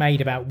comments he made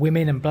about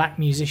women and black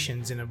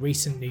musicians in a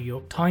recent New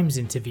York Times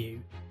interview.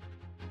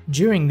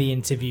 During the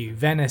interview,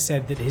 Venner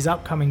said that his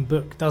upcoming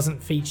book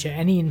doesn't feature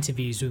any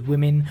interviews with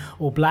women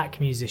or black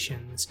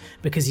musicians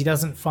because he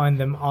doesn't find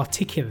them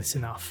articulate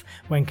enough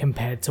when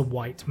compared to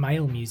white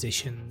male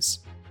musicians.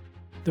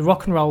 The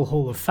Rock and Roll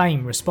Hall of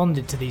Fame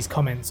responded to these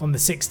comments on the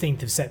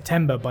 16th of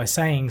September by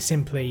saying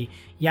simply,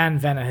 Jan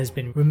Venner has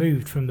been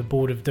removed from the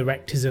board of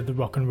directors of the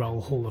Rock and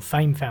Roll Hall of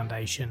Fame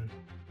Foundation.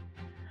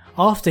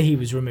 After he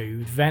was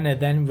removed, Venner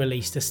then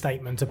released a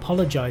statement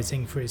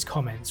apologising for his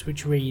comments,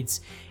 which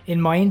reads,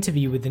 "In my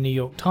interview with the New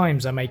York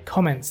Times, I made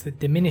comments that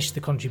diminished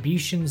the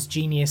contributions,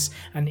 genius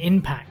and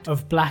impact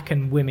of black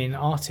and women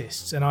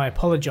artists, and I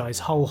apologise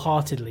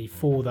wholeheartedly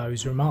for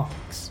those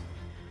remarks.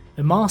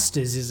 The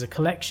Masters is a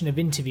collection of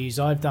interviews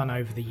I've done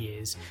over the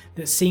years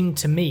that seemed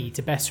to me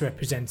to best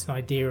represent an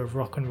idea of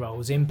rock and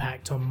roll's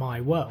impact on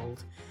my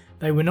world.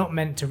 They were not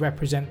meant to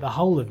represent the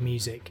whole of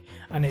music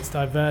and its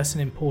diverse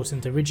and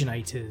important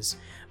originators,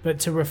 but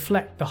to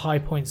reflect the high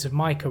points of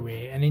my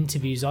career and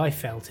interviews I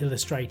felt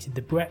illustrated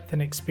the breadth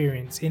and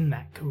experience in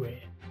that career.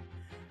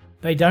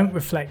 They don't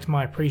reflect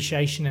my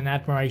appreciation and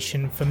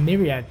admiration for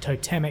myriad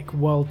totemic,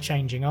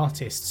 world-changing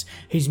artists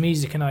whose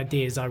music and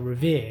ideas I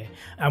revere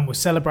and will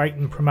celebrate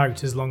and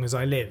promote as long as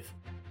I live.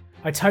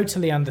 I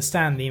totally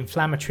understand the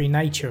inflammatory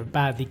nature of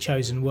badly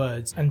chosen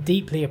words and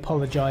deeply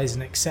apologise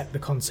and accept the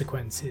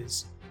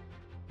consequences."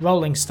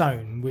 Rolling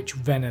Stone, which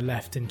Venner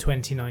left in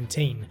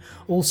 2019,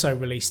 also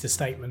released a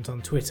statement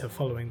on Twitter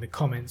following the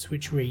comments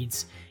which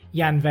reads,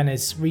 Jan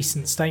Venner's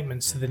recent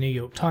statements to the New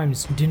York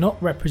Times do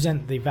not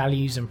represent the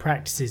values and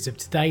practices of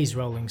today's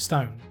Rolling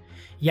Stone.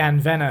 Jan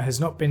Venner has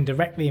not been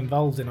directly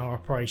involved in our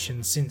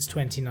operations since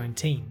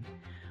 2019.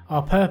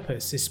 Our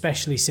purpose,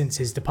 especially since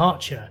his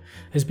departure,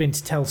 has been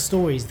to tell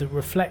stories that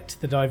reflect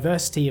the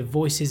diversity of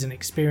voices and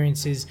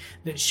experiences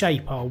that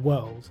shape our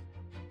world.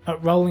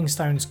 At Rolling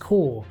Stone's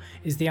core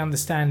is the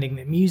understanding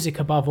that music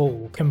above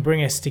all can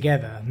bring us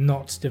together,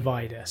 not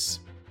divide us.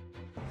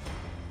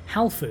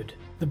 Halford,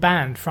 the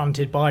band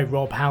fronted by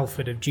Rob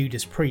Halford of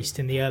Judas Priest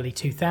in the early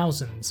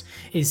 2000s,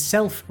 is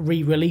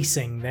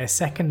self-re-releasing their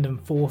second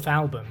and fourth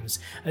albums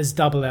as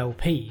double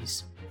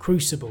LPs,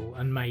 Crucible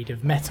and Made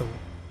of Metal.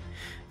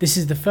 This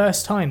is the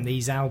first time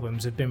these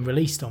albums have been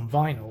released on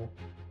vinyl.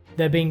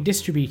 They're being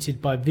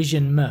distributed by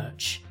Vision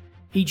Merch.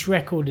 Each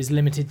record is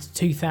limited to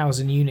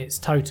 2,000 units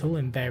total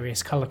in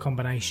various colour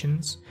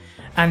combinations.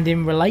 And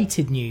in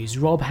related news,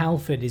 Rob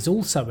Halford is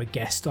also a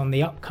guest on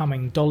the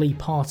upcoming Dolly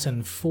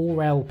Parton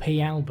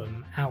 4LP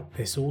album out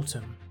this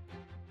autumn.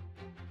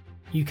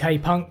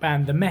 UK punk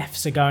band The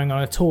Meths are going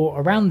on a tour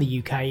around the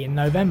UK in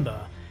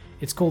November.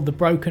 It's called the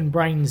Broken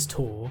Brains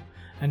Tour,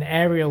 and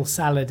Ariel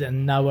Salad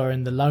and Noah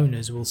and the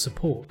Loners will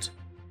support.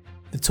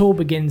 The tour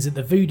begins at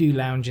the Voodoo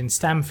Lounge in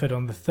Stamford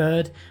on the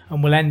 3rd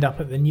and will end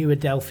up at the New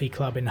Adelphi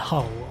Club in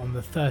Hull on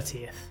the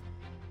 30th.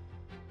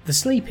 The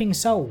Sleeping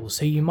Souls,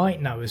 who you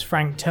might know as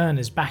Frank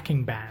Turner's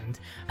backing band,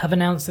 have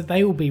announced that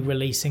they will be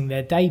releasing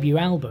their debut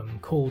album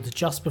called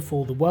Just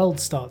Before the World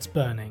Starts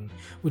Burning,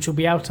 which will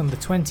be out on the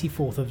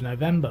 24th of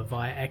November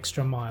via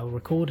Extra Mile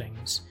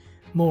Recordings.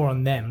 More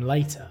on them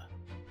later.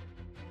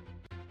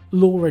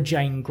 Laura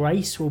Jane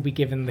Grace will be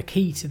given the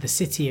key to the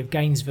city of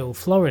Gainesville,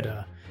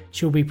 Florida.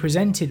 She will be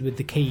presented with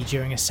the key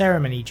during a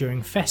ceremony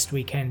during Fest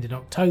weekend in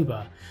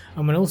October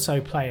and will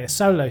also play a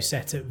solo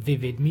set at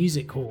Vivid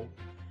Music Hall.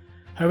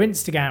 Her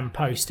Instagram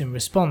post in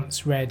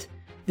response read,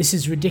 "This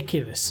is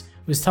ridiculous,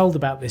 was told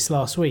about this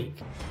last week.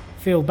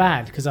 Feel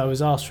bad because I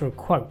was asked for a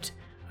quote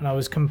and I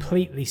was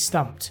completely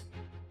stumped.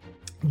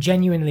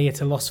 Genuinely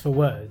at a loss for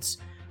words.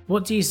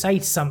 What do you say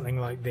to something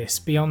like this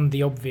beyond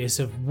the obvious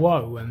of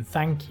whoa and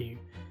thank you?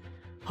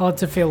 Hard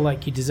to feel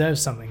like you deserve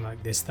something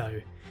like this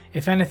though.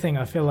 If anything,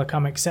 I feel like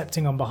I'm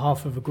accepting on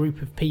behalf of a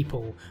group of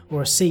people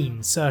or a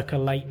scene circa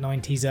late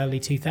 90s, early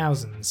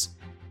 2000s.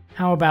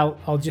 How about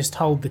I'll just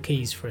hold the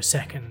keys for a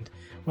second.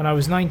 When I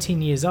was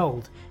 19 years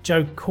old,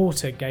 Joe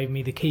Corter gave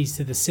me the keys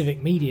to the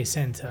Civic Media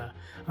Centre,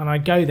 and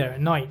I'd go there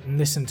at night and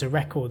listen to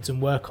records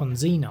and work on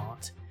zine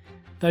art.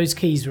 Those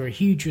keys were a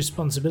huge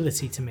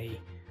responsibility to me.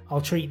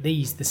 I'll treat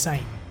these the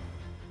same.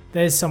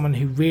 There's someone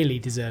who really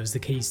deserves the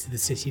keys to the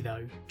city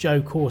though,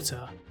 Joe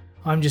Corter.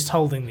 I'm just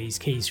holding these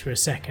keys for a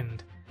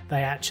second.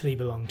 They actually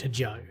belong to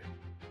Joe.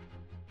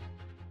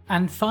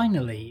 And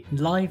finally,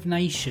 Live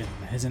Nation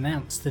has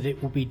announced that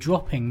it will be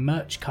dropping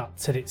merch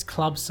cuts at its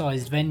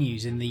club-sized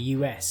venues in the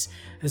US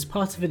as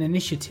part of an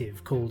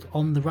initiative called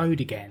On the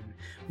Road Again,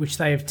 which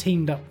they have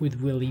teamed up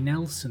with Willie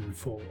Nelson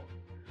for.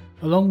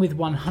 Along with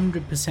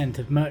 100%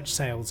 of merch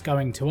sales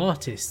going to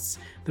artists,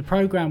 the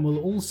programme will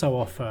also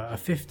offer a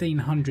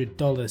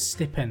 $1,500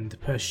 stipend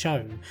per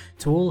show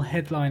to all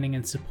headlining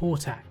and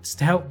support acts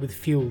to help with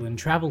fuel and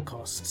travel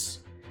costs.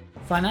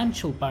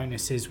 Financial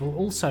bonuses will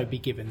also be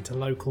given to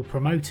local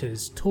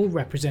promoters, tour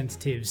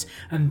representatives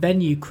and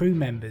venue crew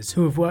members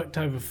who have worked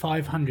over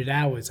 500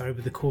 hours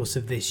over the course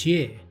of this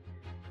year.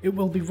 It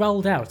will be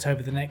rolled out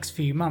over the next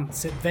few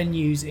months at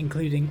venues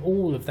including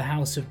all of the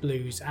House of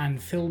Blues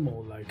and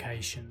Fillmore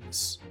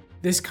locations.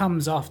 This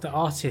comes after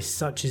artists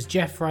such as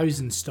Jeff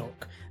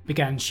Rosenstock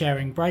began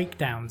sharing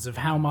breakdowns of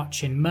how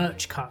much in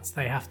merch cuts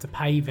they have to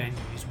pay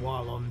venues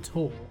while on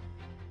tour.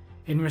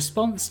 In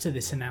response to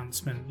this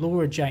announcement,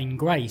 Laura Jane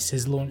Grace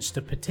has launched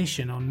a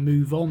petition on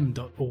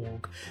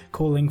MoveOn.org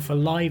calling for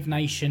Live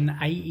Nation,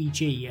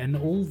 AEG and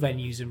all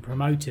venues and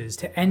promoters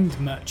to end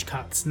merch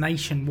cuts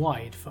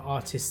nationwide for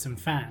artists and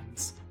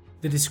fans.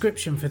 The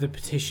description for the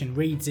petition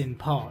reads in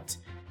part,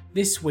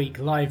 "This week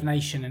Live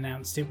Nation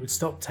announced it would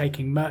stop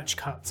taking merch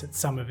cuts at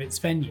some of its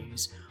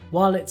venues.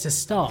 While it's a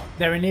start,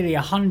 there are nearly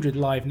 100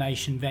 Live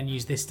Nation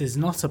venues this does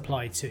not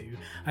apply to,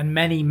 and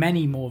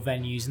many more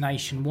venues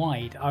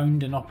nationwide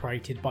owned and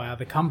operated by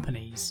other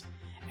companies.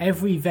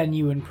 Every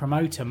venue and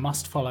promoter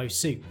must follow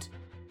suit.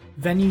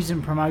 Venues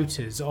and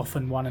promoters,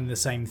 often one and the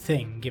same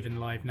thing given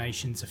Live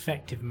Nation's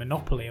effective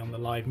monopoly on the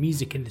live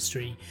music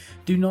industry,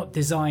 do not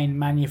design,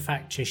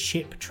 manufacture,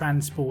 ship,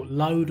 transport,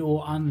 load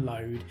or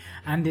unload,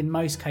 and in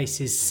most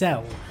cases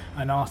sell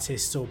an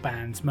artist's or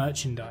band's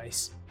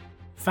merchandise.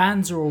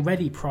 Fans are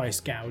already price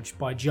gouged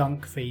by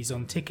junk fees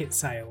on ticket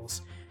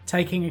sales.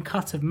 Taking a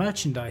cut of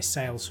merchandise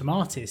sales from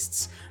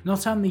artists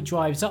not only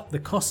drives up the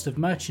cost of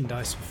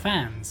merchandise for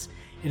fans,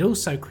 it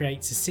also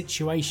creates a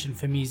situation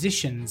for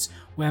musicians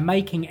where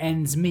making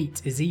ends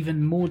meet is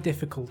even more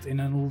difficult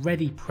in an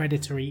already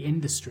predatory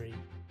industry.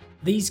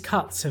 These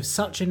cuts have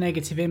such a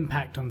negative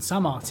impact on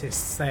some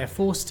artists they are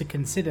forced to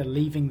consider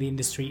leaving the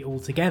industry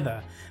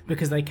altogether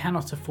because they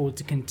cannot afford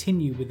to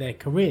continue with their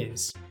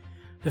careers.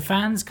 The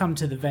fans come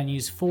to the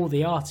venues for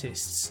the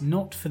artists,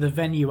 not for the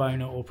venue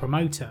owner or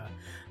promoter.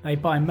 They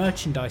buy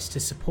merchandise to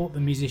support the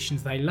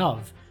musicians they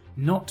love,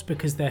 not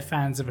because they're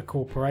fans of a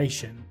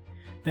corporation.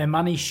 Their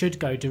money should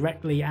go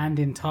directly and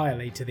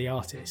entirely to the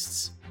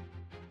artists."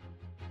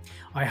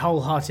 I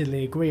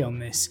wholeheartedly agree on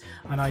this,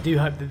 and I do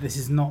hope that this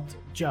is not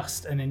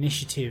just an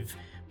initiative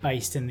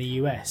based in the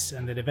US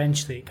and that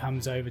eventually it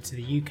comes over to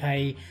the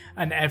UK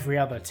and every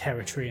other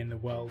territory in the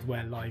world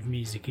where live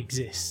music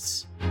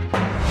exists.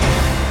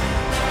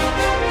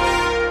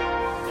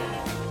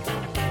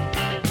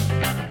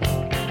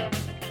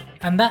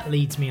 And that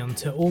leads me on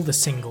to all the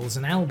singles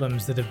and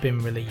albums that have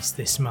been released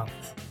this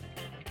month.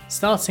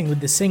 Starting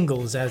with the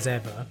singles as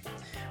ever,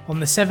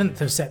 on the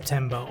 7th of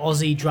September,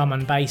 Aussie drum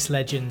and bass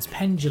legends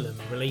Pendulum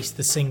released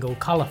the single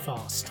Colour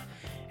Fast.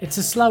 It's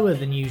a slower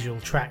than usual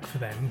track for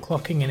them,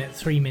 clocking in at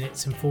 3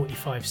 minutes and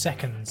 45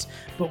 seconds,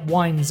 but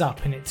winds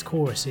up in its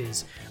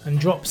choruses and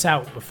drops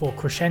out before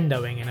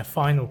crescendoing in a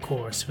final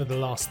chorus for the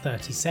last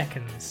 30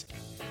 seconds.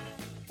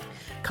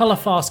 Colour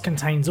Fast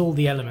contains all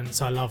the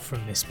elements I love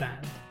from this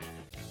band.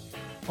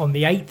 On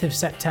the 8th of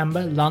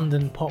September,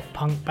 London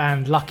pop-punk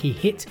band Lucky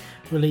Hit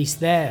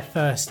released their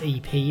first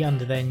EP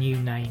under their new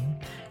name,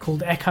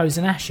 called Echoes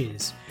and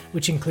Ashes,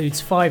 which includes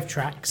 5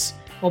 tracks: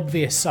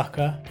 Obvious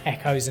Sucker,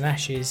 Echoes and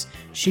Ashes,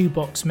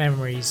 Shoebox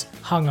Memories,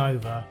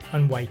 Hungover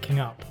and Waking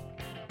Up.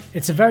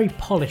 It's a very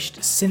polished,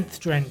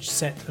 synth-drenched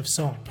set of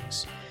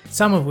songs,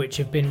 some of which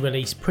have been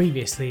released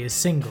previously as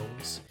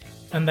singles,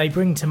 and they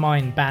bring to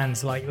mind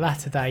bands like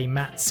Latter Day,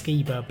 Matt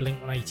Skiba,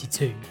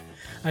 Blink-182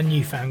 and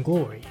New Found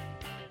Glory.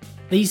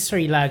 These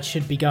 3 lads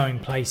should be going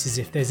places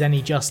if there's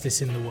any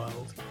justice in the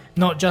world,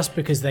 not just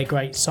because they're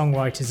great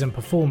songwriters and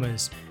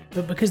performers,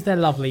 but because they're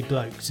lovely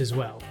blokes as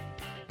well.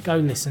 Go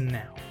listen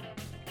now.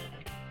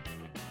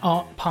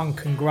 Art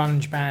punk and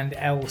grunge band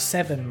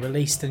L7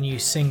 released a new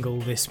single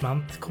this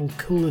month called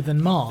Cooler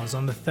Than Mars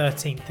on the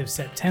 13th of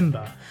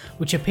September,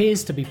 which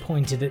appears to be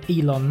pointed at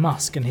Elon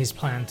Musk and his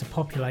plan to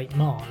populate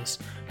Mars,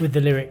 with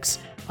the lyrics,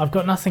 "I've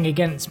got nothing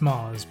against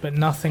Mars, but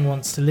nothing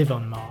wants to live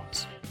on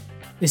Mars."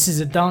 This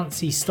is a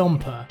dancey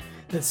stomper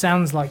that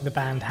sounds like the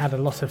band had a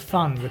lot of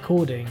fun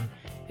recording,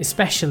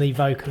 especially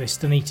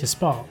vocalist Anita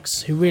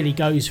Sparks, who really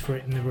goes for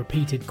it in the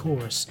repeated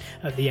chorus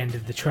at the end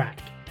of the track.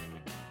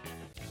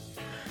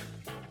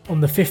 On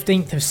the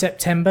 15th of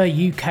September,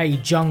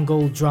 UK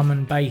jungle drum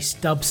and bass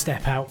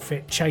dubstep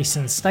outfit Chase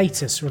and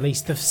Status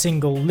released the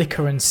single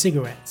Liquor and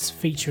Cigarettes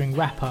featuring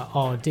rapper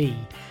RD,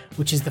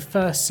 which is the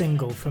first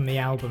single from the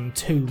album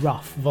Too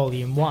Rough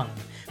Volume 1,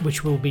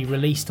 which will be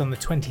released on the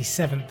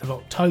 27th of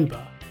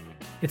October.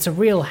 It's a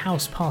real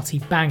house party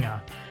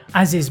banger,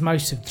 as is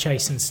most of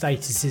Chase and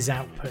Status's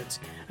output,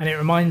 and it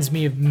reminds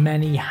me of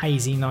many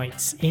hazy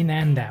nights in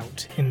and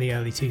out in the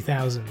early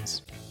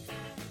 2000s.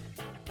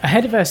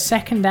 Ahead of her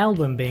second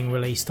album being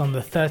released on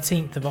the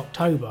 13th of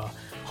October,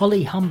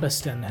 Holly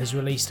Humberston has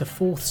released a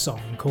fourth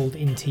song called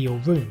Into Your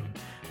Room,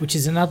 which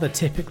is another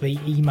typically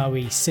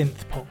emo-y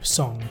synth-pop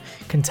song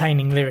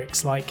containing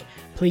lyrics like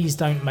 "Please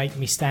don't make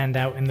me stand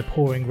out in the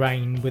pouring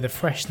rain with a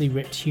freshly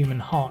ripped human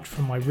heart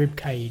from my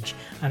ribcage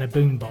and a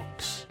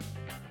boombox."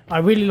 I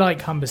really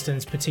like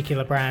Humberston's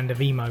particular brand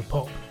of emo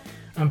pop,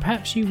 and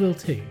perhaps you will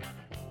too.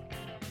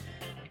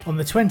 On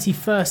the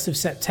 21st of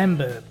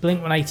September,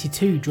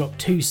 Blink-182 dropped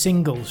 2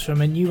 singles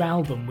from a new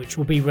album which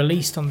will be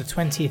released on the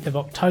 20th of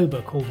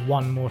October called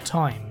One More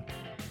Time.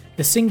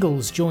 The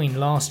singles join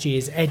last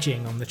year's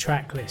Edging on the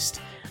track list,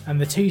 and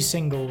the 2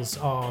 singles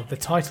are the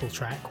title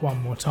track,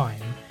 One More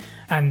Time,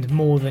 and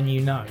More Than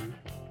You Know.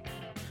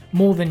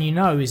 More Than You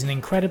Know is an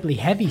incredibly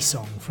heavy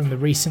song from the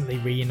recently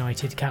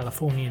reunited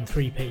Californian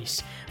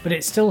three-piece, but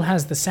it still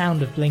has the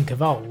sound of Blink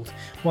of old,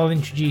 while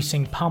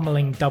introducing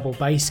pummeling double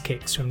bass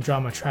kicks from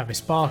drummer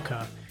Travis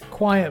Barker,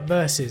 quiet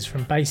verses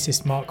from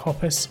bassist Mark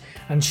Hoppus,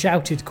 and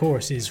shouted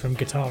choruses from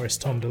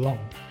guitarist Tom DeLonge.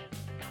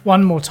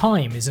 One More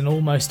Time is an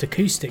almost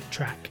acoustic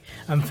track,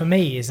 and for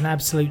me is an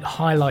absolute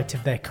highlight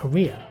of their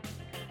career.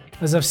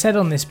 As I've said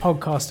on this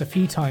podcast a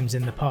few times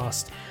in the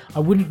past, I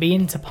wouldn't be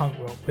into punk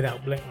rock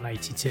without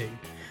Blink-182.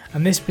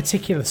 And this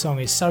particular song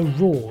is so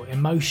raw,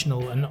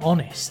 emotional and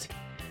honest,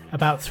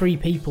 about 3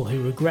 people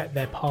who regret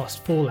their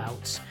past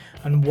fallouts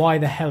and why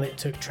the hell it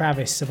took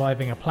Travis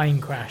surviving a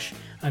plane crash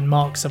and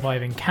Mark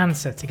surviving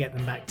cancer to get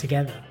them back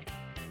together.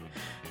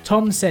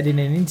 Tom said in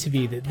an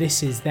interview that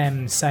this is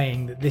them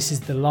saying that this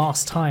is the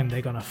last time they're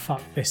gonna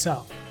fuck this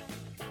up.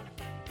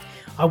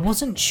 I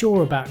wasn't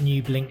sure about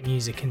new Blink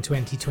music in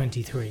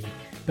 2023,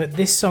 but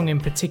this song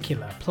in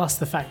particular, plus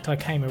the fact I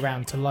came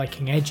around to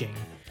liking Edging,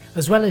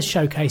 as well as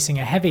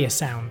showcasing a heavier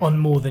sound on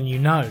More Than You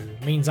Know,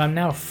 means I'm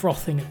now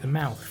frothing at the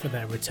mouth for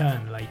their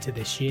return later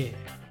this year.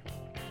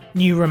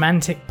 New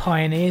romantic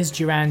pioneers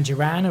Duran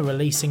Duran are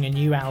releasing a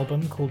new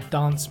album called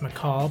Dance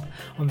Macabre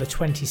on the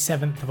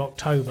 27th of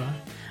October,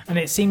 and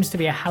it seems to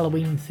be a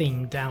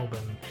Halloween-themed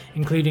album,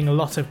 including a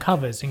lot of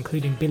covers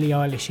including Billie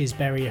Eilish's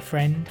Bury a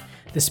Friend,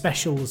 The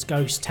Specials'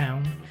 Ghost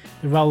Town,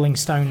 The Rolling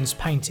Stones'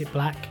 Paint It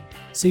Black,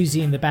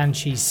 Susie and the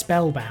Banshees'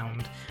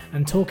 Spellbound,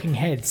 and Talking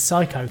Heads'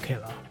 Psycho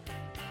Killer.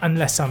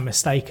 Unless I'm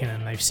mistaken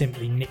and they've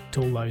simply nicked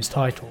all those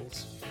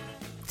titles.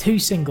 2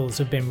 singles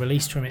have been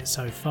released from it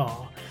so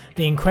far,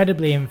 the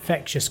incredibly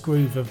infectious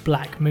groove of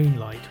Black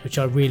Moonlight, which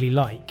I really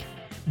like,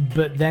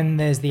 but then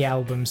there's the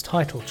album's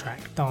title track,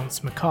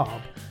 Dance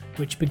Macabre,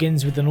 which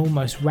begins with an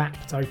almost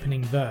rapt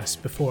opening verse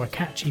before a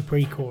catchy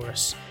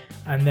pre-chorus,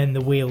 and then the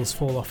wheels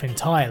fall off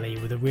entirely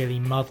with a really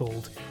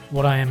muddled,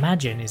 what I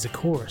imagine is a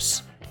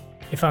chorus.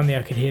 If only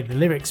I could hear the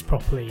lyrics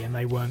properly and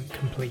they weren't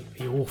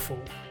completely awful.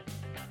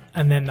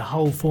 And then the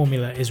whole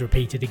formula is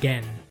repeated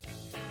again.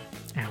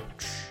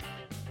 Ouch.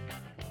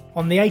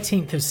 On the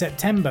 18th of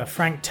September,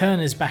 Frank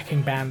Turner's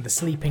backing band The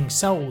Sleeping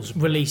Souls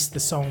released the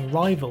song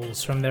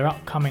Rivals from their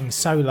upcoming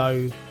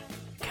solo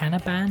Can a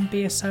Band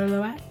Be a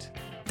Solo Act?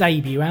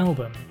 Debut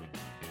album,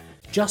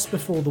 just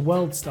before the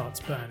world starts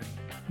burning,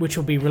 which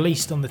will be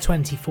released on the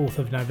 24th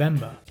of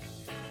November.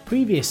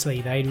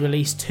 Previously they'd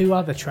released 2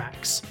 other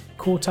tracks,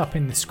 Caught Up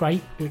in the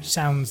Scrape, which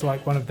sounds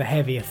like one of the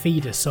heavier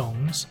Feeder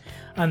songs,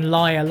 and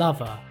Liar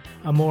Lover,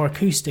 a more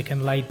acoustic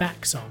and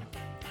laid-back song.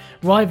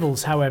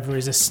 Rivals, however,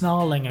 is a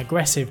snarling,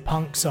 aggressive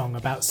punk song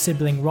about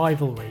sibling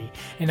rivalry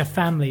in a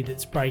family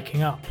that's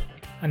breaking up,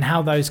 and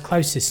how those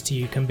closest to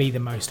you can be the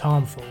most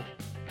harmful.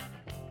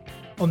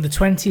 On the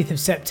 20th of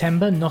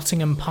September,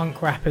 Nottingham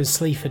punk rappers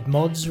Sleaford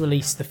Mods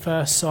released the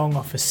first song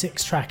off a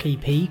 6-track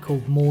EP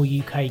called More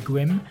UK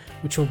Grim,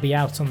 which will be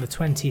out on the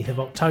 20th of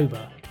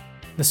October.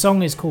 The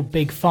song is called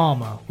Big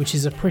Pharma, which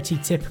is a pretty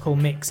typical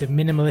mix of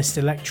minimalist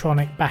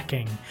electronic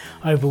backing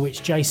over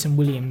which Jason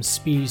Williams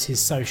spews his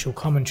social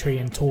commentary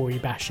and Tory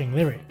bashing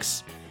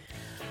lyrics.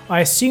 I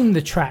assume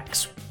the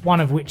tracks,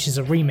 one of which is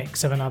a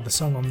remix of another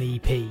song on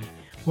the EP,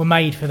 were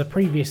made for the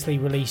previously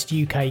released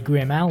UK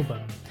Grim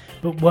album,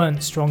 but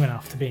weren't strong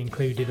enough to be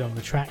included on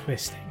the track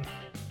listing.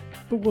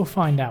 But we'll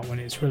find out when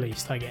it's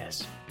released, I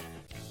guess.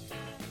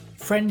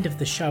 Friend of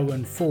the show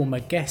and former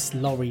guest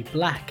Laurie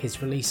Black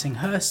is releasing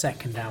her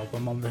second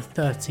album on the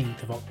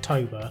 13th of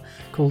October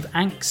called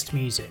Angst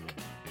Music.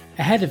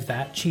 Ahead of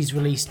that, she's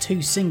released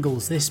 2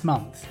 singles this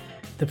month,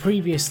 the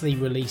previously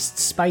released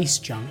Space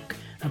Junk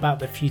about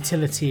the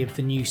futility of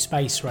the new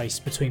space race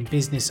between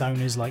business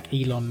owners like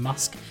Elon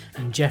Musk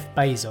and Jeff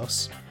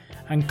Bezos,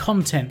 and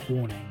Content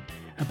Warning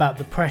about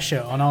the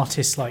pressure on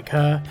artists like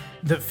her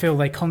that feel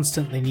they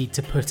constantly need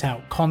to put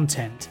out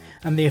content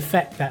and the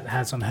effect that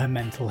has on her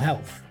mental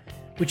health,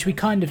 which we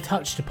kind of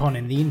touched upon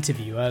in the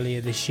interview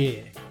earlier this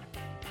year.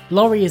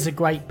 Lori is a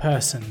great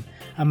person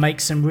and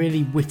makes some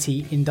really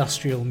witty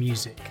industrial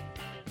music.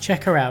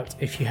 Check her out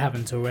if you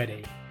haven't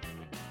already.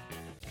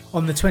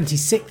 On the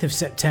 26th of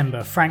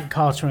September, Frank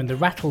Carter and the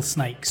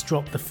Rattlesnakes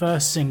dropped the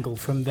first single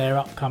from their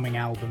upcoming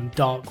album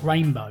Dark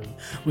Rainbow,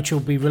 which will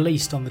be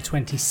released on the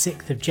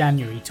 26th of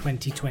January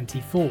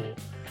 2024.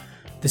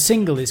 The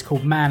single is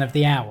called Man of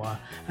the Hour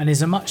and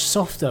is a much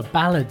softer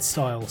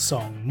ballad-style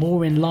song,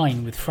 more in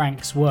line with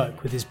Frank's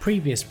work with his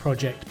previous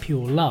project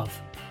Pure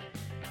Love.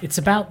 It's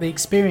about the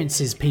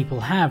experiences people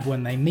have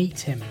when they meet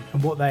him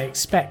and what they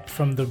expect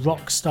from the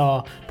rock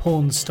star,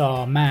 porn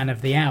star, man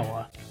of the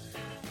hour.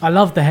 I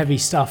love the heavy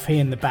stuff he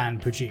and the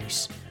band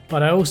produce,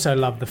 but I also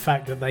love the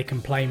fact that they can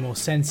play more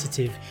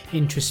sensitive,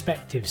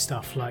 introspective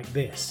stuff like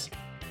this.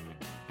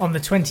 On the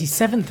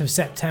 27th of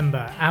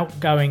September,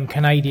 outgoing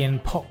Canadian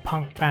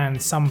pop-punk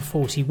band Sum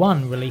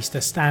 41 released a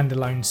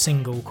standalone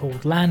single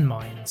called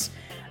Landmines,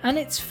 and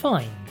it's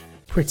fine.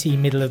 Pretty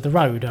middle of the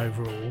road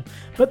overall,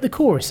 but the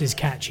chorus is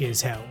catchy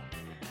as hell.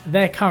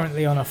 They're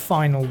currently on a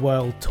final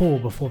world tour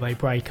before they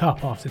break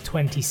up after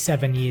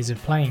 27 years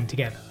of playing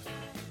together.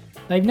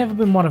 They've never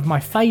been one of my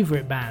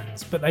favourite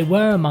bands, but they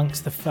were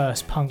amongst the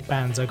first punk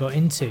bands I got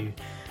into,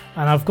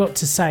 and I've got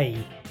to say,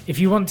 if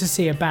you want to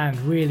see a band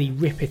really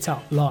rip it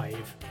up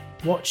live,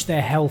 watch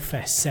their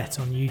Hellfest set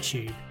on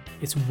YouTube.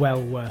 It's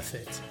well worth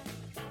it.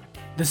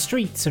 The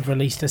Streets have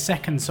released a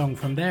second song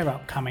from their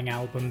upcoming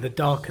album, The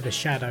Darker the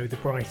Shadow, The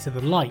Brighter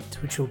the Light,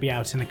 which will be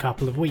out in a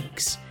couple of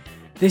weeks.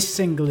 This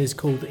single is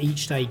called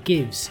Each Day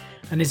Gives,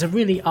 and is a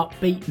really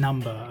upbeat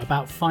number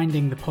about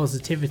finding the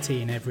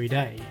positivity in every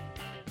day.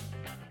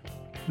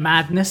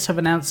 Madness have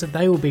announced that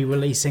they will be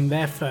releasing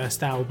their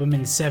first album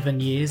in 7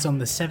 years on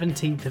the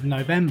 17th of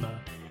November.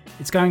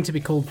 It's going to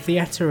be called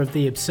Theatre of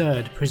the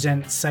Absurd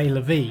presents C'est la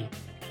Vie.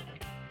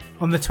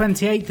 On the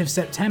 28th of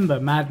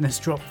September, Madness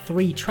dropped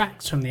 3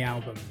 tracks from the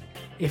album: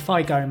 If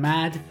I Go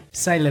Mad,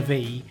 C'est la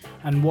Vie,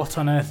 and What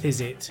on Earth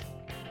Is It?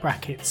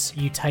 (brackets,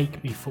 You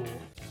Take Me For),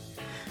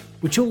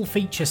 which all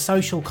feature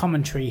social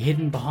commentary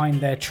hidden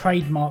behind their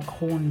trademark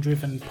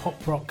horn-driven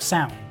pop-rock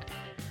sound.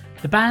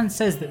 The band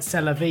says that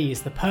C'est la Vie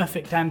is the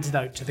perfect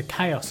antidote to the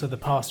chaos of the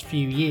past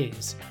few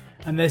years,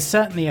 and there's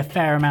certainly a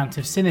fair amount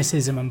of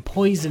cynicism and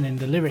poison in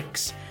the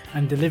lyrics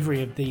and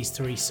delivery of these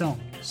 3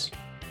 songs.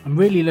 I'm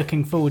really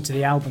looking forward to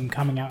the album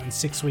coming out in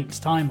 6 weeks'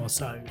 time or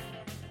so,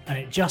 and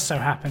it just so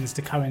happens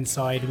to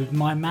coincide with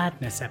my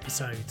Madness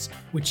episodes,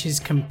 which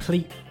is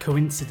complete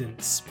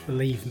coincidence,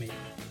 believe me.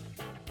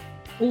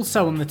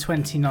 Also on the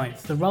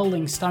 29th, the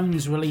Rolling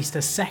Stones released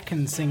a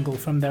second single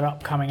from their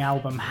upcoming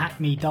album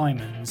Hackney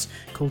Diamonds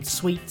called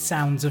Sweet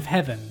Sounds of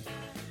Heaven.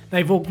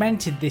 They've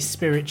augmented this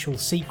spiritual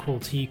sequel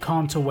to You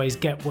Can't Always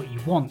Get What You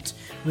Want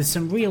with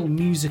some real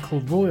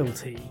musical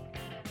royalty.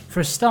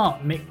 For a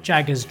start, Mick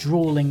Jagger's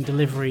drawling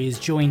delivery is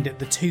joined at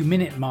the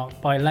 2-minute mark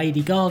by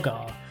Lady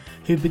Gaga,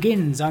 who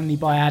begins only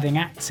by adding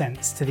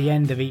accents to the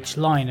end of each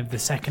line of the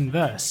second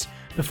verse,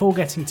 before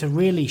getting to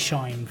really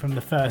shine from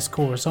the first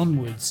chorus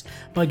onwards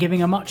by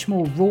giving a much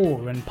more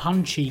raw and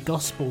punchy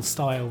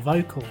gospel-style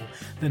vocal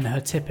than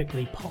her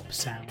typically pop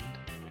sound.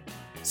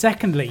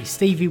 Secondly,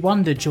 Stevie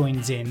Wonder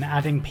joins in,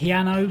 adding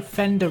piano,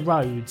 Fender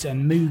Rhodes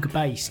and Moog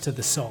bass to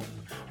the song,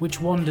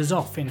 which wanders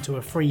off into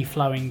a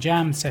free-flowing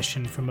jam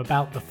session from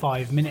about the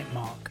 5-minute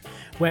mark,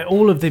 where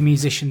all of the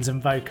musicians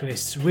and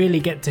vocalists really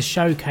get to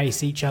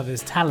showcase each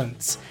other's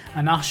talents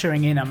and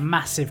ushering in a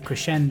massive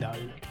crescendo.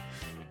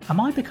 Am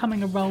I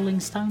becoming a Rolling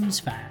Stones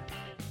fan?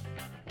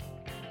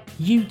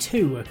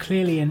 U2 are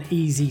clearly an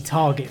easy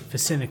target for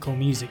cynical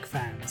music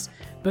fans,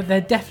 but they're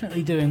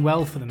definitely doing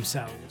well for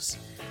themselves.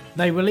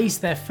 They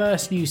released their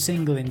first new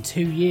single in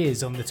 2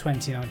 years on the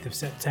 29th of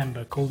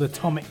September called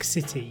Atomic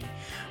City,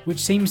 which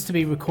seems to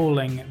be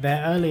recalling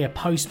their earlier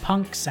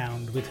post-punk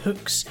sound with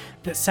hooks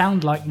that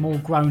sound like more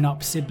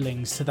grown-up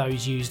siblings to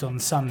those used on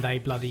Sunday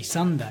Bloody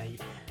Sunday.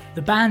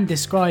 The band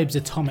describes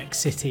Atomic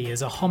City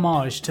as a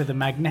homage to the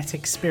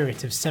magnetic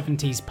spirit of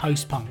 70s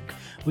post-punk,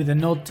 with a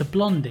nod to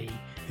Blondie,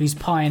 whose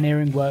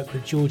pioneering work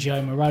with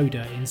Giorgio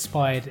Moroder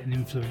inspired and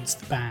influenced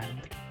the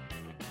band.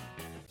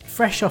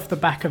 Fresh off the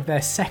back of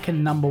their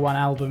second #1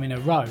 album in a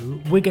row,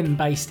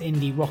 Wigan-based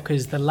indie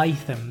rockers The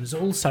Lathams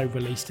also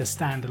released a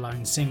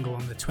standalone single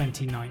on the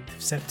 29th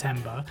of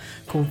September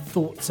called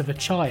Thoughts of a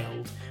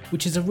Child,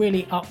 which is a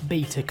really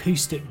upbeat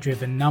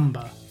acoustic-driven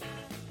number.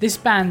 This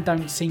band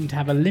don't seem to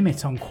have a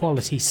limit on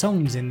quality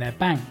songs in their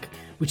bank,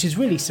 which is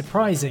really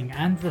surprising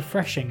and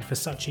refreshing for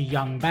such a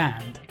young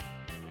band.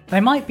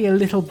 They might be a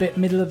little bit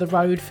middle of the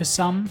road for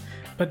some,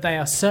 but they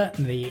are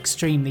certainly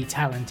extremely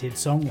talented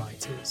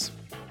songwriters.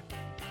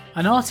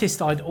 An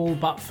artist I'd all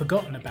but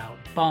forgotten about,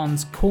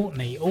 Barnes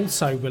Courtney,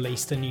 also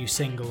released a new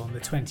single on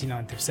the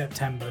 29th of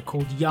September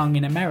called Young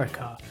in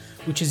America,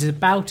 which is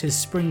about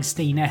as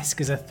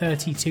Springsteen-esque as a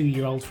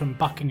 32-year-old from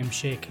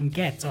Buckinghamshire can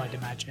get, I'd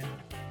imagine.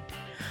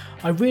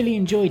 I really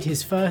enjoyed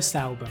his first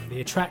album,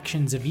 The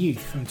Attractions of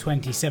Youth from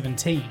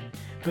 2017,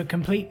 but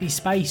completely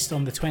spaced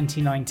on the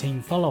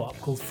 2019 follow-up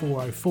called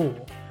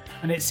 404,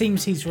 and it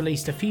seems he's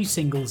released a few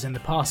singles in the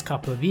past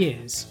couple of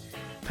years.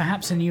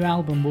 Perhaps a new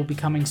album will be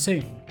coming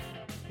soon.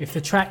 If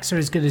the tracks are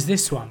as good as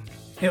this one,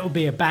 it'll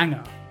be a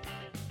banger.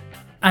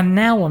 And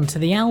now on to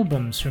the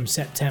albums from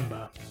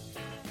September.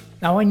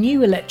 Now, I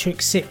knew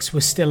Electric Six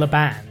was still a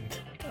band.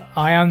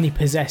 I only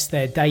possessed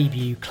their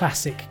debut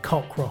classic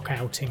cock rock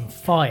outing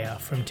Fire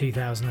from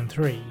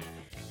 2003.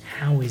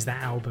 How is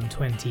that album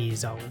 20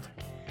 years old?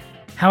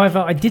 However,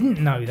 I didn't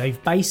know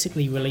they've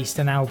basically released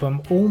an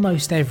album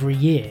almost every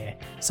year,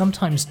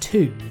 sometimes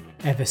two,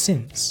 ever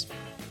since.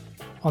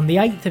 On the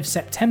 8th of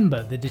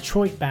September, the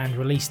Detroit band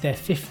released their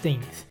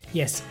 15th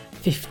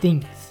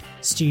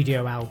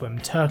studio album,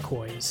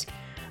 Turquoise,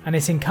 and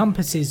it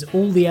encompasses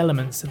all the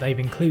elements that they've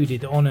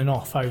included on and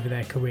off over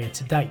their career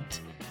to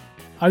date.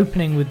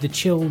 Opening with the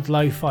chilled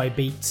lo-fi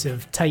beats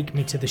of Take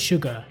Me to the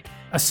Sugar,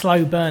 a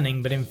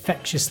slow-burning but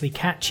infectiously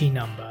catchy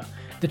number,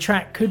 the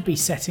track could be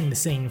setting the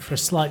scene for a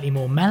slightly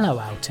more mellow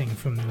outing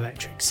from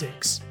Electric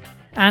Six.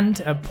 And,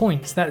 at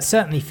points, that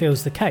certainly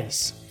feels the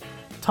case.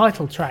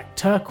 Title track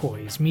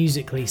Turquoise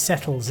musically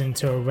settles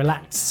into a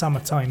relaxed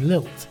summertime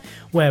lilt,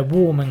 where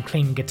warm and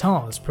clean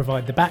guitars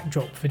provide the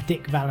backdrop for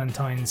Dick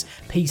Valentine's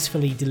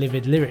peacefully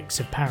delivered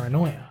lyrics of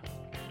Paranoia.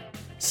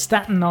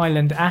 Staten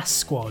Island Ass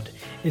Squad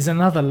is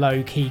another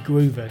low-key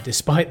groover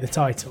despite the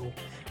title,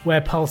 where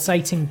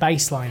pulsating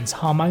bass lines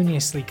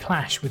harmoniously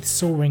clash with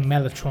soaring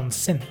Mellotron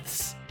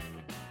synths.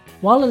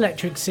 While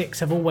Electric Six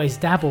have always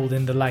dabbled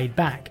in the laid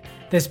back,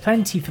 there's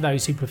plenty for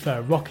those who prefer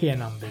rockier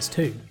numbers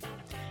too.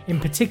 In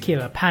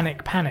particular,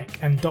 Panic Panic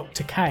and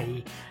Dr.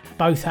 K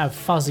both have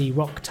fuzzy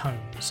rock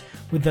tones,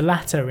 with the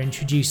latter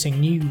introducing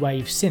new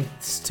wave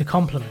synths to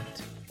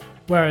complement,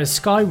 whereas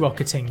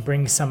Skyrocketing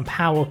brings some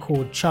power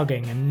chord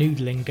chugging and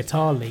noodling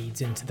guitar leads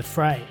into the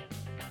fray.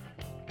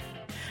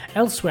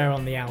 Elsewhere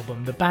on the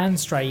album, the band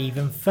stray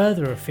even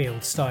further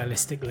afield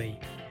stylistically.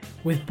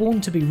 With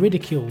Born to be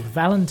Ridiculed,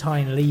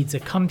 Valentine leads a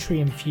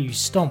country-infused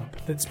stomp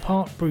that's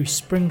part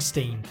Bruce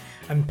Springsteen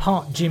and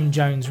part Jim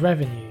Jones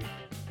Revenue,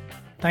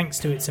 thanks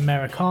to its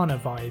Americana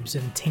vibes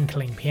and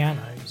tinkling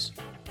pianos.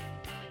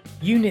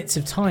 Units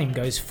of Time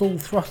goes full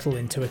throttle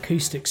into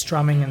acoustic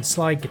strumming and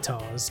slide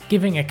guitars,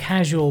 giving a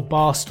casual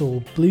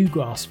barstool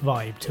bluegrass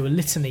vibe to a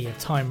litany of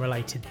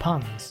time-related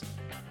puns.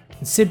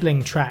 The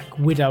sibling track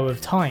Widow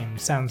of Time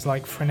sounds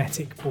like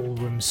frenetic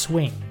ballroom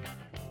swing.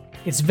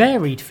 It's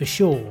varied for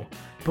sure,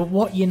 but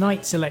what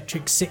unites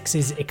Electric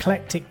Six's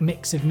eclectic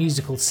mix of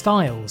musical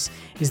styles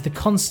is the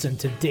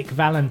constant of Dick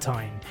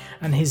Valentine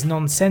and his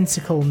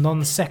nonsensical,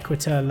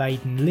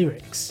 non-sequitur-laden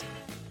lyrics.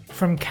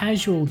 From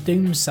casual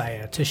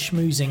doomsayer to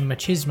schmoozing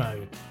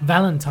machismo,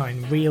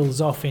 Valentine reels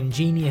off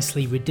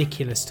ingeniously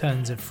ridiculous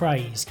turns of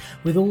phrase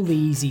with all the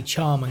easy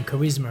charm and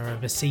charisma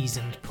of a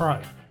seasoned pro.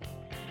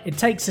 It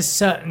takes a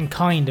certain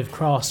kind of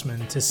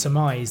craftsman to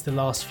surmise the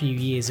last few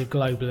years of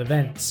global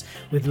events,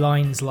 with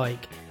lines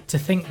like, "To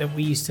think that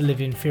we used to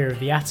live in fear of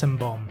the atom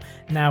bomb,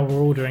 now we're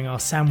ordering our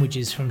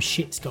sandwiches from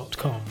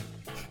shit.com.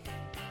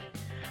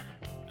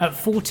 At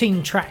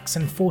 14 tracks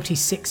and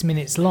 46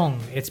 minutes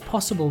long, it's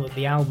possible that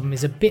the album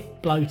is a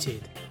bit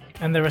bloated,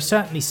 and there are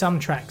certainly some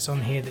tracks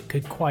on here that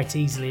could quite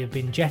easily have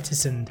been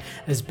jettisoned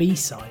as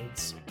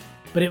B-sides.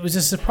 But it was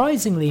a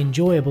surprisingly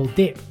enjoyable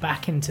dip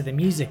back into the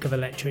music of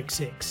Electric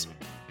Six.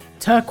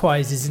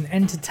 Turquoise is an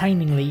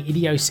entertainingly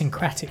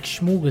idiosyncratic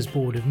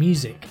smorgasbord of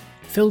music,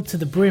 filled to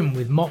the brim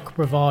with mock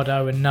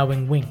bravado and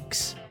knowing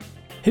winks.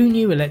 Who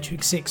knew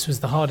Electric Six was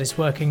the hardest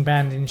working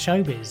band in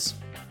showbiz?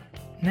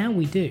 Now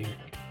we do.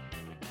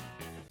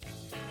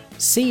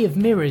 Sea of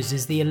Mirrors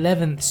is the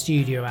 11th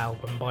studio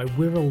album by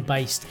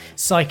Wirral-based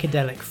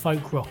psychedelic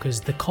folk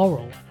rockers The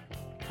Coral.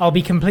 I'll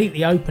be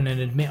completely open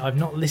and admit I've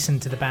not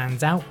listened to the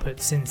band's output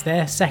since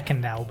their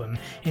second album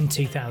in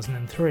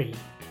 2003.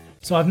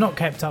 So I've not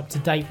kept up to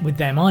date with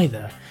them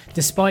either,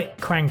 despite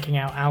cranking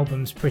out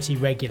albums pretty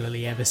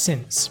regularly ever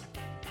since.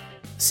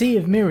 Sea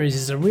of Mirrors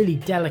is a really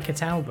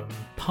delicate album,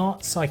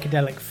 part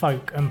psychedelic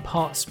folk and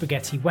part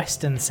spaghetti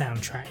western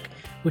soundtrack,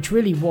 which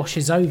really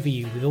washes over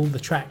you with all the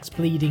tracks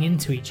bleeding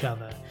into each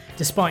other,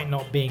 despite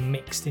not being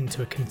mixed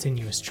into a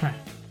continuous track.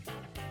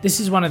 This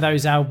is one of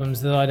those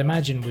albums that I'd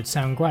imagine would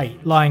sound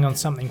great lying on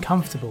something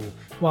comfortable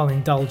while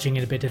indulging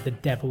in a bit of the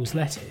devil's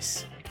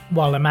lettuce,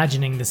 while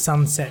imagining the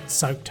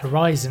sunset-soaked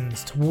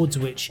horizons towards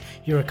which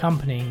you're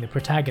accompanying the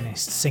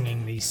protagonist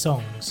singing these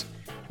songs,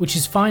 which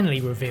is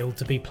finally revealed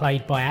to be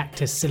played by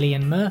actor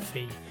Cillian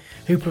Murphy,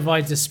 who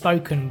provides a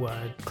spoken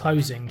word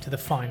closing to the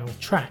final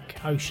track,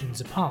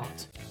 Oceans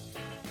Apart.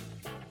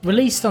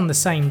 Released on the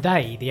same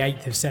day, the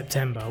 8th of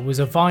September, was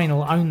a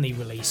vinyl-only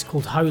release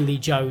called Holy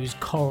Joe's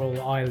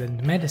Coral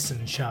Island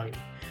Medicine Show,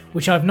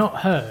 which I've not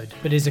heard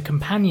but is a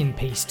companion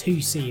piece to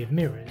Sea of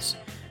Mirrors,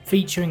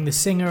 featuring the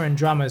singer and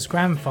drummer's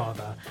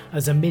grandfather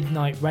as a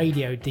midnight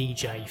radio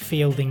DJ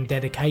fielding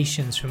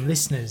dedications from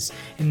listeners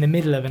in the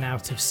middle of an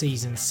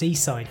out-of-season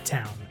seaside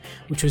town,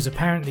 which was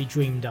apparently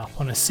dreamed up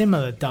on a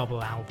similar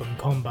double album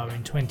combo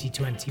in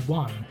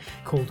 2021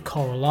 called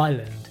Coral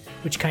Island,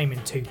 which came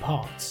in 2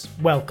 parts,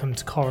 Welcome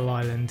to Coral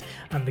Island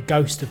and The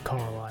Ghost of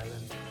Coral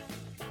Island.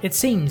 It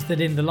seems that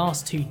in the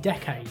last 2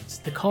 decades,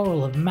 the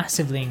Coral have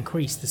massively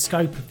increased the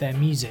scope of their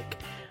music,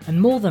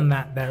 and more than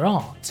that, their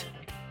art.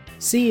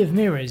 Sea of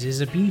Mirrors is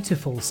a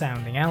beautiful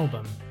sounding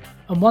album,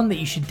 and one that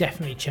you should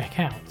definitely check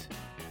out.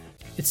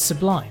 It's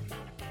sublime.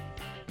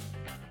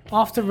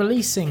 After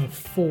releasing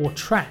 4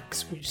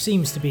 tracks, which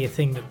seems to be a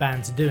thing that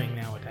bands are doing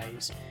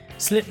nowadays,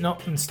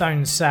 Slipknot and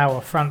Stone Sour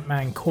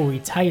frontman Corey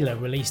Taylor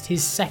released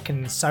his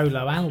second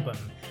solo album,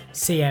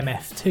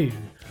 CMF2,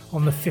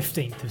 on the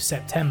 15th of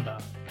September.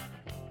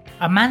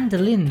 A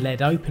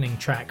mandolin-led opening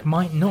track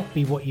might not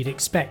be what you'd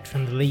expect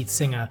from the lead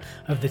singer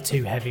of the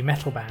 2 heavy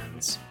metal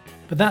bands,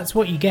 but that's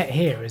what you get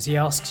here as he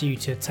asks you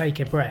to take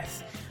a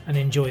breath and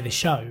enjoy the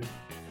show.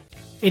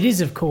 It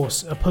is of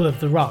course a pull of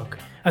the rug,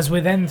 as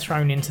we're then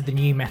thrown into the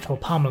new metal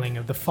pummeling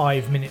of the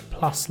 5-minute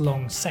plus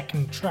long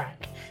second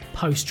track,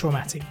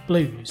 Post-Traumatic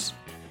Blues,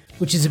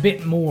 which is a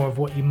bit more of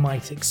what you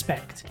might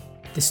expect,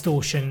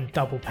 distortion,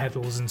 double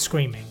pedals and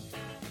screaming.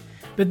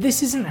 But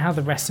this isn't how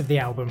the rest of the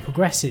album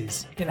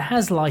progresses. It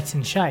has light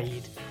and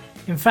shade.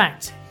 In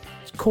fact,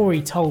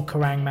 Corey told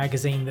Kerrang!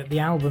 Magazine that the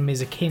album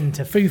is akin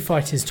to Foo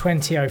Fighters'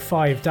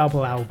 2005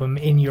 double album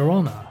In Your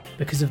Honor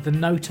because of the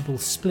notable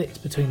split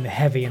between the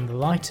heavy and the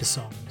lighter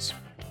songs.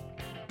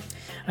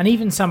 And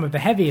even some of the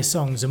heavier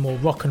songs are more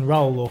rock and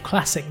roll or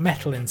classic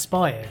metal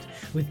inspired,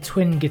 with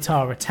twin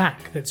guitar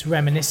attack that's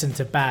reminiscent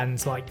of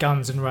bands like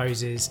Guns N'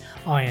 Roses,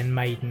 Iron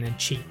Maiden and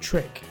Cheap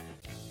Trick.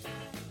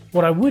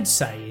 What I would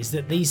say is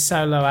that these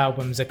solo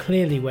albums are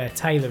clearly where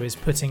Taylor is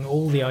putting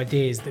all the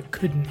ideas that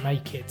couldn't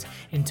make it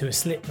into a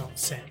Slipknot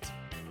set.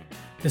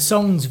 The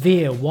songs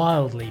veer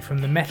wildly from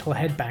the metal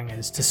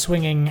headbangers to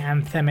swinging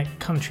anthemic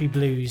country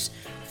blues,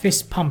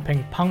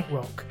 fist-pumping punk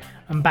rock,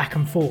 and back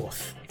and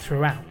forth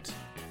throughout.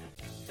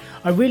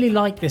 I really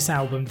like this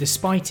album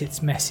despite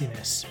its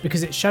messiness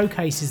because it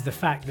showcases the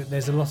fact that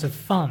there's a lot of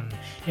fun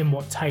in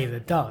what Taylor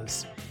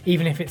does,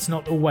 even if it's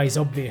not always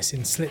obvious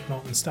in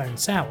Slipknot and Stone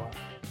Sour.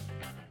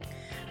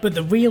 But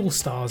the real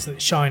stars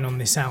that shine on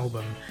this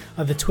album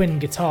are the twin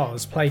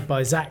guitars played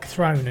by Zach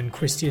Throne and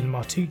Christian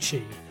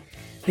Martucci.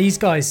 These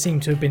guys seem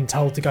to have been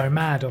told to go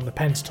mad on the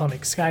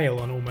pentatonic scale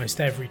on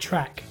almost every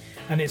track,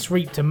 and it's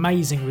reaped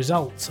amazing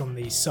results on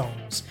these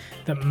songs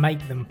that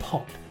make them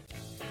pop.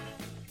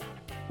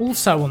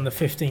 Also on the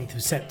 15th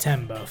of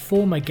September,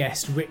 former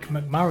guest Rick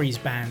McMurray's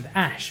band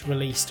Ash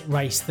released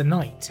Race the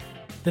Night,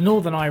 the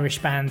Northern Irish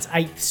band's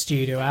 8th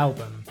studio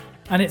album,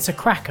 and it's a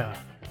cracker.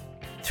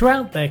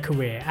 Throughout their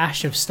career,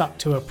 Ash have stuck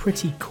to a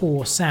pretty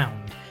core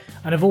sound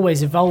and have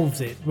always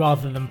evolved it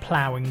rather than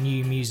ploughing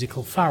new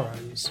musical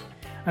furrows.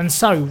 And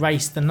so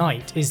Race the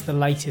Night is the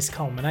latest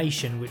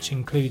culmination, which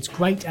includes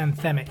great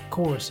anthemic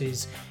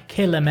choruses,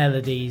 killer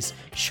melodies,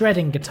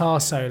 shredding guitar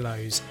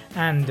solos,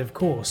 and of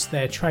course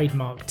their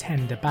trademark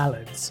tender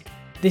ballads,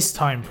 this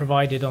time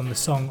provided on the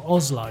song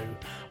Oslo,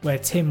 where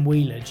Tim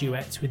Wheeler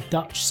duets with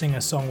Dutch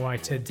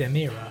singer-songwriter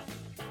Demira,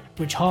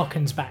 which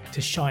harkens back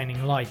to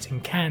Shining Light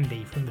and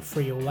Candy from the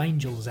Free All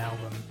Angels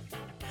album.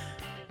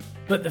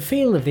 But the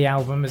feel of the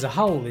album as a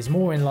whole is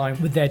more in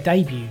line with their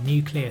debut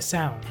Nuclear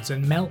Sounds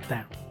and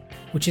Meltdown,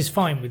 which is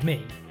fine with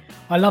me.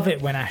 I love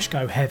it when Ash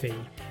go heavy,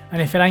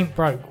 and if it ain't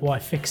broke, why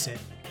fix it?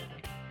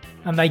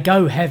 And they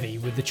go heavy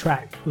with the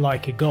track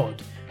Like a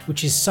God,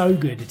 which is so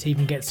good it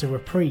even gets a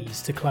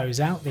reprise to close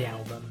out the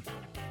album.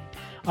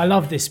 I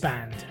love this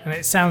band, and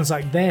it sounds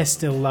like they're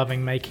still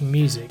loving making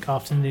music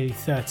after nearly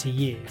 30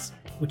 years,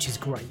 which is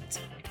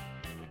great.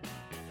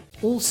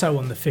 Also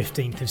on the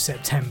 15th of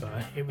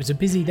September, it was a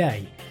busy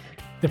day.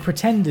 The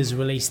Pretenders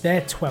released their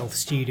 12th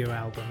studio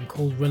album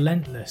called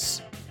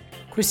Relentless.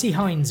 Chrissie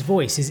Hynde's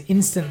voice is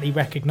instantly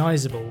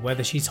recognisable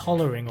whether she's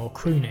hollering or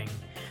crooning,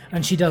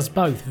 and she does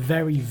both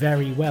very,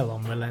 very well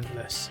on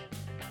Relentless.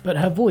 But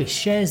her voice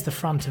shares the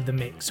front of the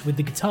mix with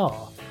the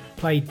guitar,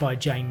 played by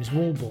James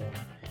Walborn,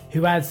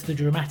 who adds the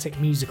dramatic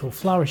musical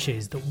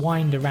flourishes that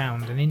wind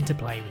around and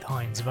interplay with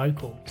Hynde's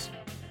vocals.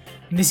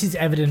 And this is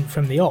evident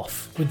from the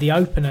off, with the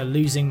opener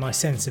Losing My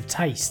Sense of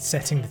Taste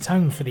setting the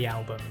tone for the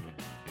album.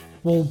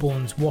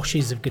 Walborn's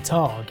washes of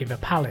guitar give a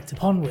palette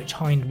upon which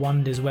Hynde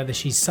wonders whether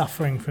she's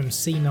suffering from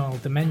senile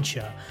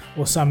dementia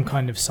or some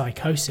kind of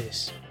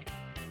psychosis.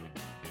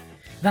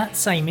 That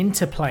same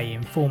interplay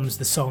informs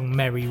the song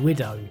Merry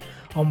Widow,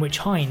 on which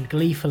Hynde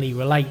gleefully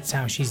relates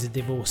how she's a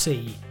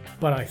divorcee,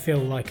 but I feel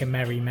like a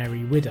merry,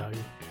 merry widow,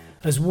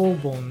 as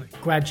Walborn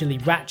gradually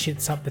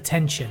ratchets up the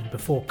tension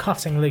before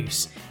cutting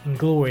loose in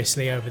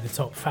gloriously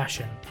over-the-top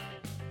fashion.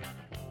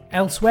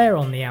 Elsewhere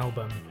on the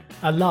album,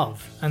 A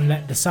Love and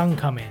Let the Sun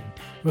Come In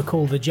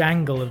recall the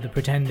jangle of the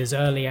Pretenders'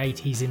 early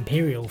 80s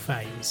Imperial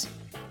phase.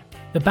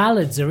 The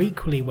ballads are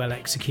equally well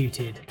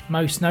executed,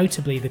 most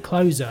notably the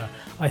closer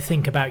I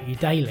Think About You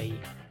Daily,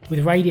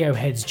 with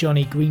Radiohead's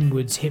Johnny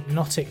Greenwood's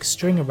hypnotic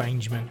string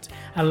arrangement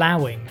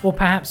allowing, or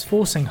perhaps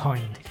forcing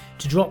Hind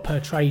to drop her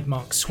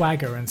trademark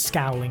swagger and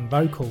scowling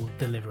vocal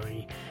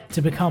delivery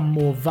to become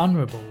more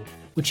vulnerable,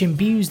 which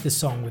imbues the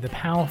song with a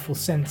powerful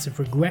sense of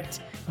regret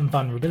and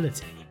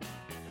vulnerability.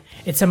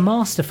 It's a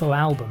masterful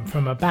album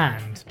from a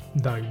band,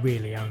 though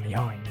really only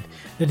Hind,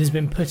 that has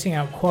been putting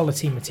out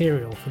quality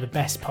material for the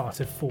best part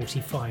of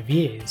 45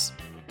 years,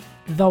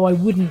 though I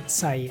wouldn't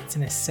say it's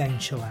an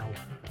essential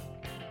album.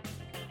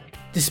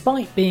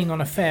 Despite being on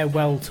a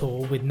farewell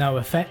tour with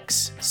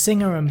NoFX,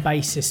 singer and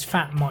bassist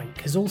Fat Mike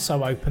has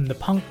also opened the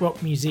Punk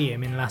Rock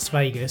Museum in Las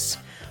Vegas,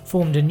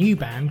 formed a new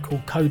band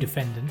called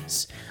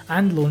Co-Defendants,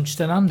 and launched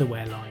an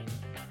underwear line.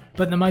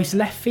 But the most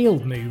left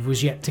field move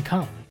was yet to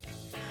come.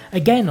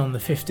 Again on the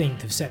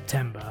 15th of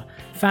September,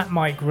 Fat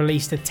Mike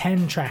released a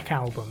 10-track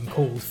album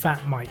called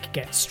Fat Mike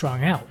Gets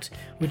Strung Out,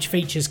 which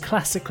features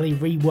classically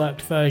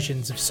reworked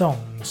versions of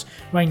songs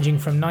ranging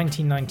from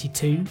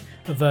 1992,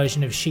 a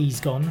version of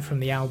She's Gone from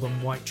the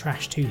album White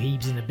Trash Two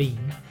Heaves in a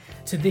Bean,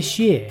 to this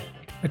year,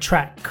 a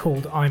track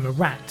called I'm a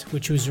Rat,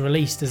 which was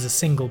released as a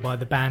single by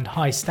the band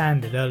High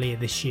Standard earlier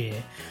this year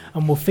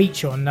and will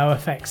feature on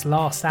NoFX's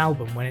last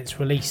album when it's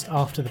released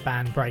after the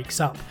band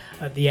breaks up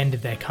at the end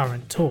of their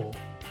current tour.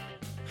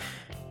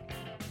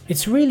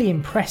 It's really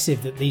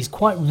impressive that these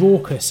quite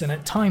raucous and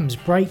at times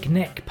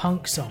breakneck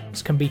punk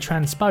songs can be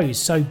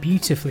transposed so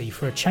beautifully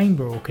for a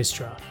chamber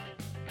orchestra.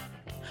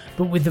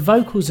 But with the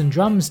vocals and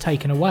drums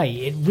taken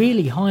away, it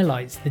really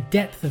highlights the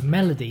depth of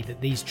melody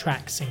that these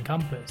tracks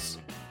encompass.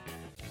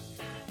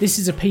 This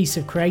is a piece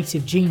of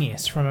creative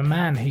genius from a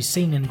man who's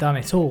seen and done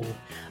it all,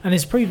 and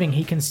is proving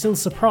he can still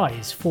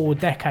surprise 4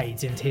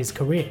 decades into his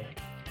career.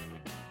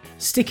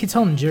 Stick it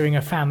on during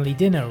a family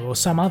dinner or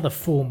some other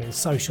formal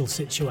social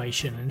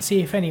situation and see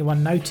if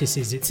anyone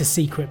notices it's a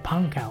secret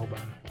punk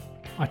album.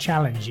 I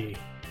challenge you.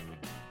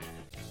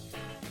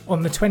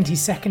 On the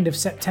 22nd of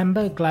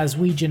September,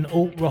 Glaswegian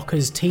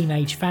alt-rockers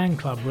Teenage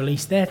Fanclub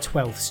released their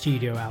 12th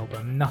studio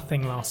album,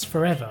 Nothing Lasts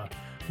Forever,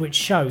 which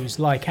shows,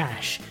 like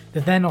Ash,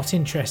 that they're not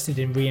interested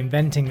in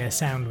reinventing their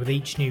sound with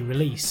each new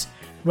release,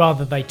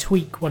 rather they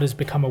tweak what has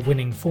become a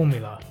winning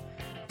formula.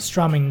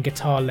 Strumming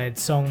guitar-led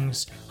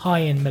songs, high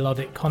in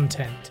melodic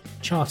content,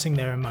 charting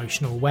their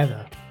emotional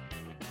weather.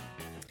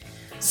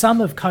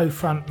 Some of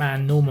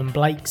co-frontman Norman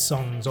Blake's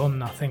songs on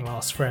Nothing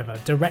Lasts Forever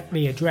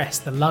directly address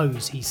the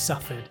lows he's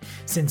suffered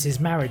since his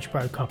marriage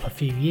broke up a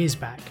few years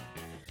back,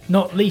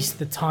 not least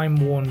the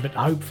time-worn but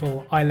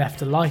hopeful I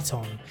Left a Light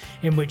On,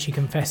 in which he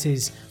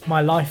confesses,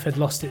 "My life had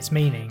lost its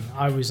meaning,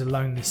 I was a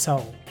lonely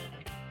soul."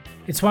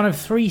 It's one of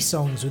 3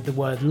 songs with the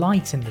word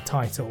light in the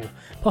title,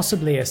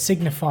 possibly a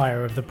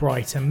signifier of the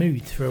brighter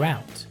mood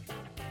throughout.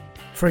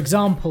 For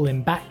example,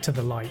 in Back to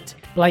the Light,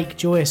 Blake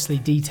joyously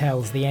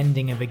details the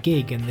ending of a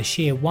gig and the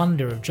sheer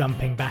wonder of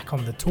jumping back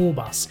on the tour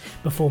bus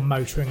before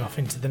motoring off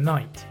into the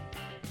night.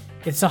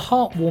 It's a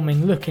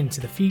heartwarming look into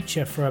the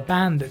future for a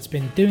band that's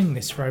been doing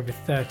this for over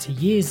 30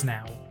 years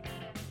now.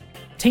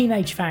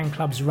 Teenage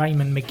Fanclub's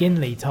Raymond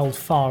McGinley told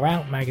Far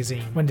Out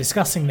magazine when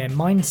discussing their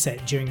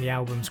mindset during the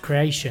album's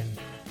creation,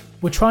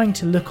 "We're trying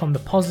to look on the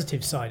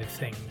positive side of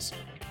things.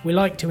 We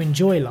like to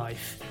enjoy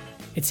life.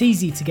 It's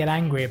easy to get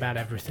angry about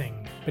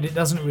everything, but it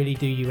doesn't really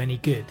do you any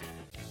good."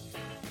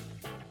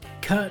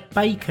 Kurt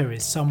Baker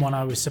is someone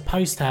I was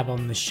supposed to have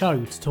on the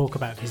show to talk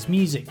about his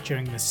music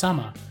during the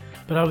summer,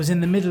 but I was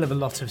in the middle of a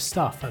lot of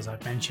stuff, as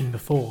I've mentioned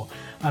before,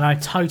 and I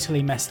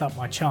totally messed up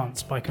my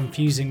chance by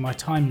confusing my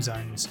time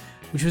zones,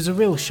 which was a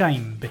real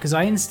shame because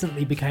I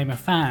instantly became a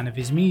fan of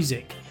his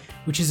music,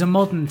 which is a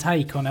modern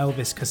take on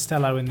Elvis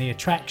Costello and the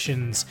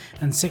Attractions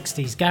and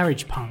 60s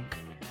garage punk.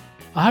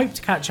 I hope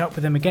to catch up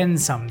with him again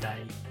someday.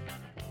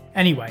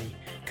 Anyway,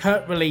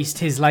 Kurt released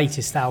his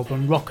latest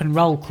album Rock and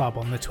Roll Club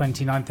on the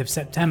 29th of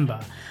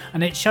September,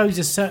 and it shows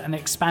a certain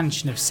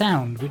expansion of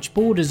sound which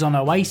borders on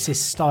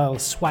Oasis-style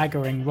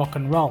swaggering rock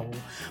and roll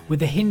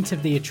with a hint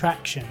of the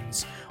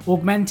Attractions,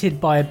 augmented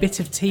by a bit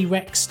of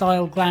T-Rex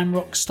style glam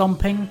rock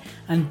stomping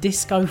and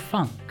disco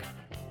funk.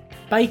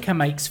 Baker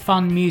makes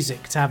fun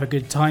music to have a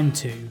good time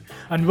to,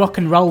 and Rock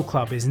and Roll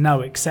Club is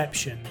no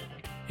exception.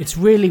 It's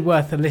really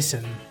worth a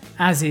listen,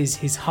 as is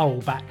his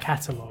whole back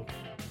catalogue.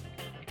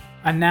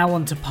 And now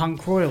on to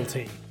punk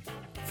royalty.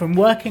 From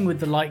working with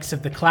the likes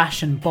of The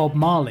Clash and Bob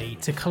Marley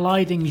to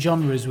colliding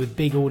genres with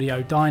Big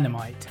Audio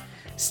Dynamite,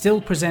 still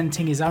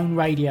presenting his own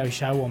radio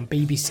show on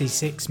BBC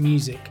Six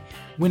Music,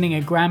 winning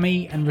a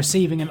Grammy and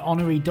receiving an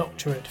honorary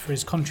doctorate for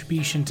his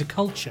contribution to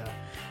culture,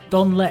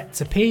 Don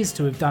Letts appears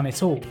to have done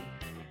it all.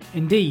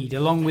 Indeed,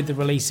 along with the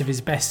release of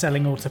his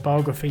best-selling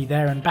autobiography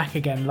There and Back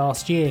Again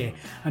last year,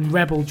 and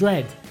Rebel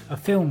Dread, a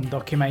film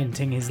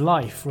documenting his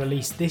life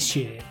released this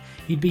year,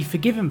 he'd be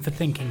forgiven for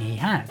thinking he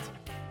had.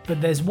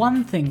 But there's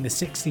one thing the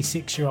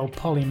 66-year-old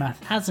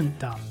polymath hasn't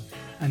done,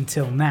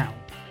 until now.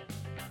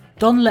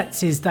 Don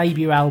Letts'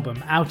 debut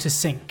album, Outer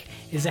Sync,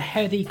 is a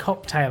heady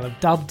cocktail of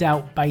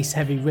dubbed-out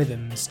bass-heavy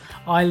rhythms,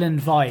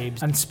 island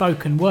vibes and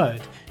spoken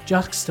word,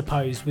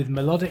 juxtaposed with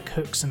melodic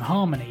hooks and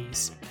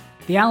harmonies.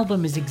 The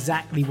album is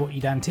exactly what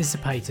you'd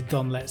anticipate a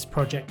Don Letts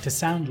project to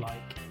sound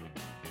like.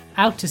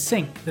 Out of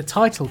Sync, the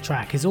title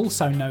track, is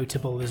also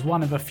notable as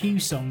one of a few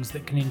songs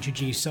that can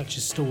introduce such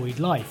a storied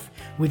life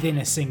within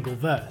a single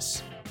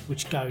verse,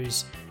 which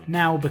goes,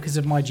 "Now because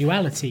of my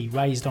duality,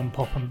 raised on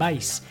pop and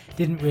bass,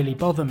 didn't really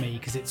bother me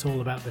because it's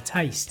all about the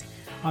taste.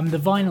 I'm the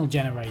vinyl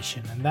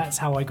generation and that's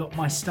how I got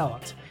my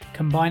start,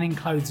 combining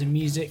clothes and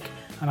music,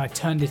 and I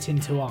turned it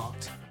into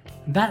art."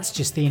 And that's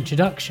just the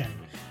introduction.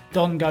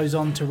 Don goes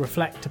on to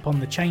reflect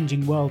upon the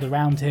changing world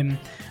around him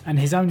and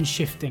his own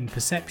shifting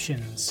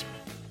perceptions.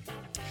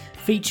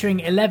 Featuring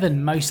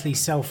 11 mostly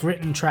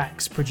self-written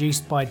tracks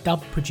produced by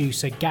dub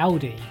producer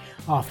Gaudi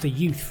after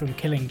Youth from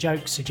Killing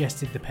Joke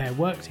suggested the pair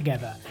work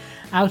together,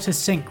 Out of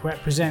Sync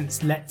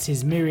represents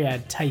Letz's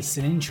myriad tastes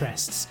and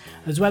interests,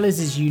 as well as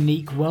his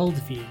unique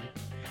worldview.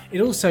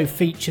 It also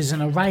features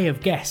an array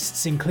of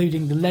guests,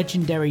 including the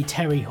legendary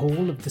Terry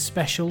Hall of The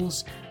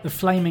Specials, the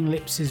Flaming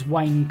Lips'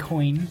 Wayne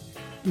Coyne,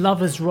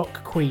 Lovers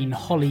Rock Queen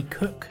Holly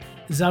Cook,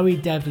 Zoe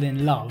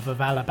Devlin Love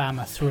of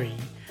Alabama 3,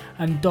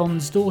 and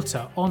Don's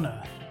daughter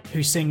Honor,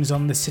 who sings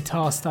on the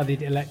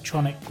sitar-studded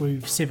electronic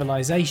groove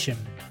Civilization.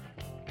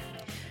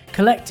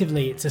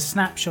 Collectively, it's a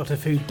snapshot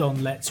of who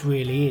Don Letts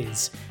really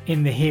is,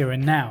 in the here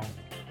and now.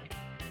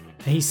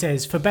 He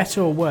says, "For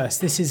better or worse,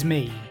 this is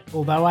me,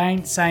 although I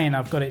ain't saying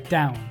I've got it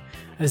down.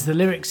 As the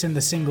lyrics in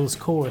the single's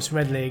chorus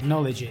readily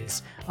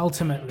acknowledges,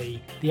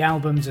 ultimately, the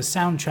album's a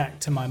soundtrack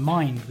to my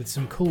mind with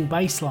some cool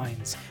bass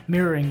lines,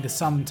 mirroring the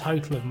sum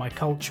total of my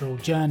cultural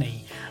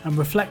journey and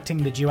reflecting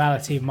the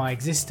duality of my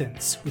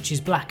existence, which is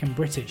black and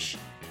British.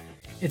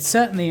 It's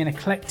certainly an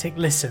eclectic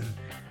listen.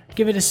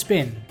 Give it a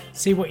spin,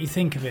 see what you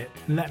think of it,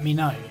 and let me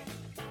know."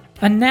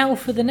 And now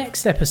for the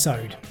next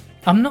episode.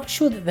 I'm not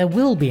sure that there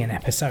will be an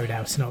episode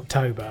out in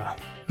October,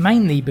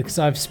 mainly because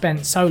I've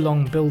spent so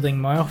long building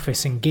my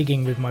office and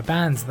gigging with my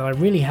bands that I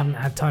really haven't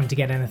had time to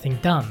get anything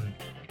done.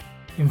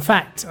 In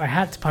fact, I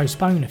had to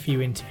postpone a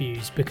few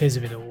interviews because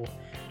of it all,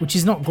 which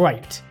is not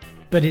great,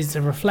 but is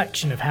a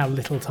reflection of how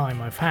little time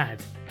I've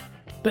had.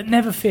 But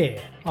never fear,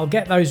 I'll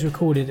get those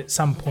recorded at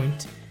some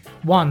point,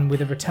 one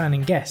with a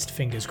returning guest,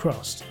 fingers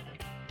crossed.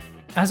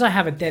 As I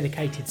have a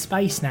dedicated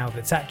space now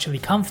that's actually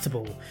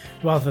comfortable,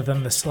 rather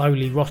than the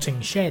slowly rotting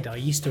shed I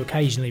used to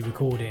occasionally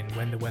record in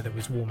when the weather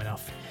was warm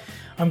enough,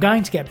 I'm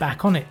going to get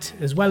back on it,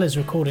 as well as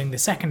recording the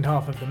second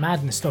half of the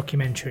Madness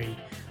documentary,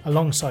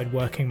 alongside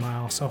working my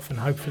arse off and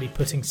hopefully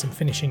putting some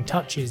finishing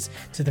touches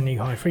to the new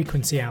High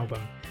Frequency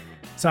album.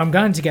 So I'm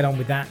going to get on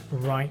with that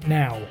right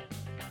now.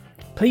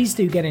 Please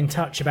do get in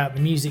touch about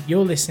the music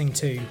you're listening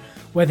to,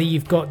 whether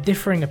you've got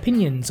differing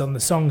opinions on the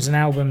songs and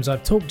albums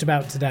I've talked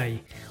about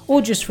today,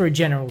 or just for a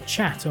general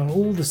chat on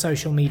all the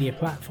social media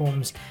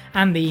platforms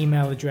and the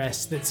email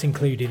address that's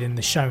included in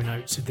the show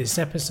notes of this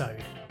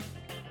episode.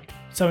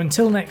 So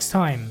until next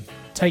time,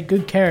 take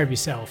good care of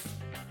yourself,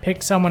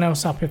 pick someone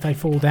else up if they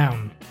fall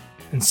down,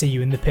 and see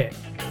you in the pit.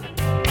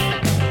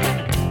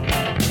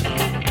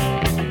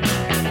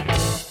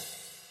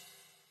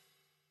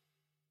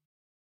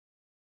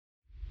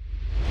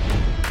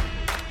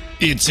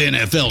 It's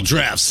NFL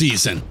draft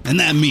season, and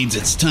that means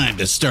it's time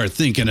to start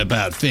thinking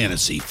about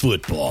fantasy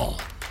football.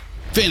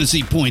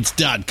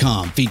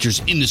 FantasyPoints.com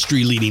features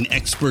industry-leading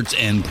experts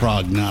and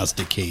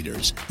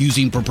prognosticators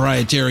using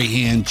proprietary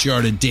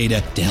hand-charted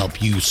data to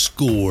help you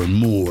score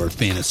more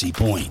fantasy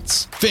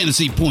points.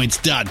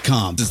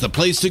 FantasyPoints.com is the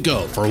place to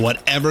go for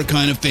whatever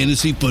kind of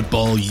fantasy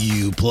football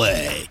you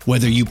play.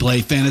 Whether you play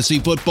fantasy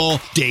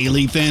football,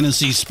 daily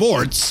fantasy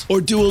sports,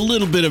 or do a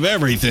little bit of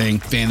everything,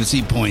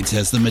 Fantasy Points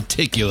has the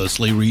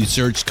meticulously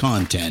researched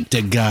content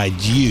to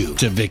guide you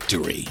to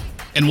victory.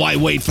 And why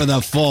wait for the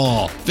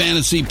fall?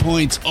 Fantasy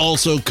Points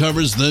also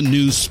covers the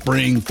new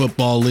spring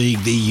football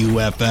league, the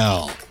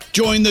UFL.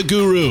 Join the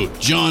guru,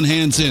 John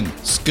Hansen,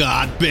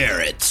 Scott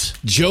Barrett,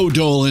 Joe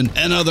Dolan,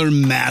 and other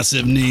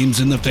massive names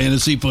in the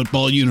fantasy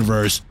football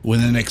universe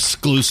with an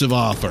exclusive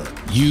offer.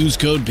 Use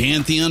code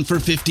Pantheon for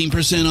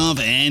 15% off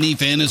any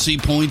Fantasy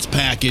Points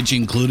package,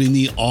 including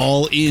the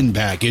all-in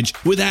package,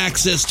 with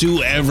access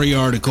to every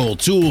article,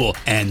 tool,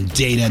 and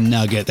data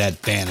nugget that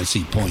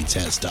Fantasy Points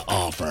has to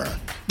offer.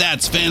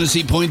 That's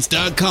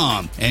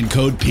FantasyPoints.com and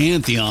code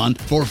Pantheon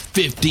for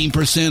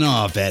 15%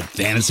 off at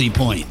Fantasy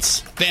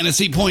Points.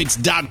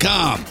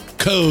 FantasyPoints.com,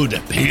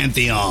 code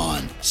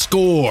Pantheon.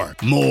 Score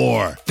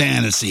more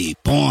fantasy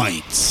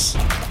points.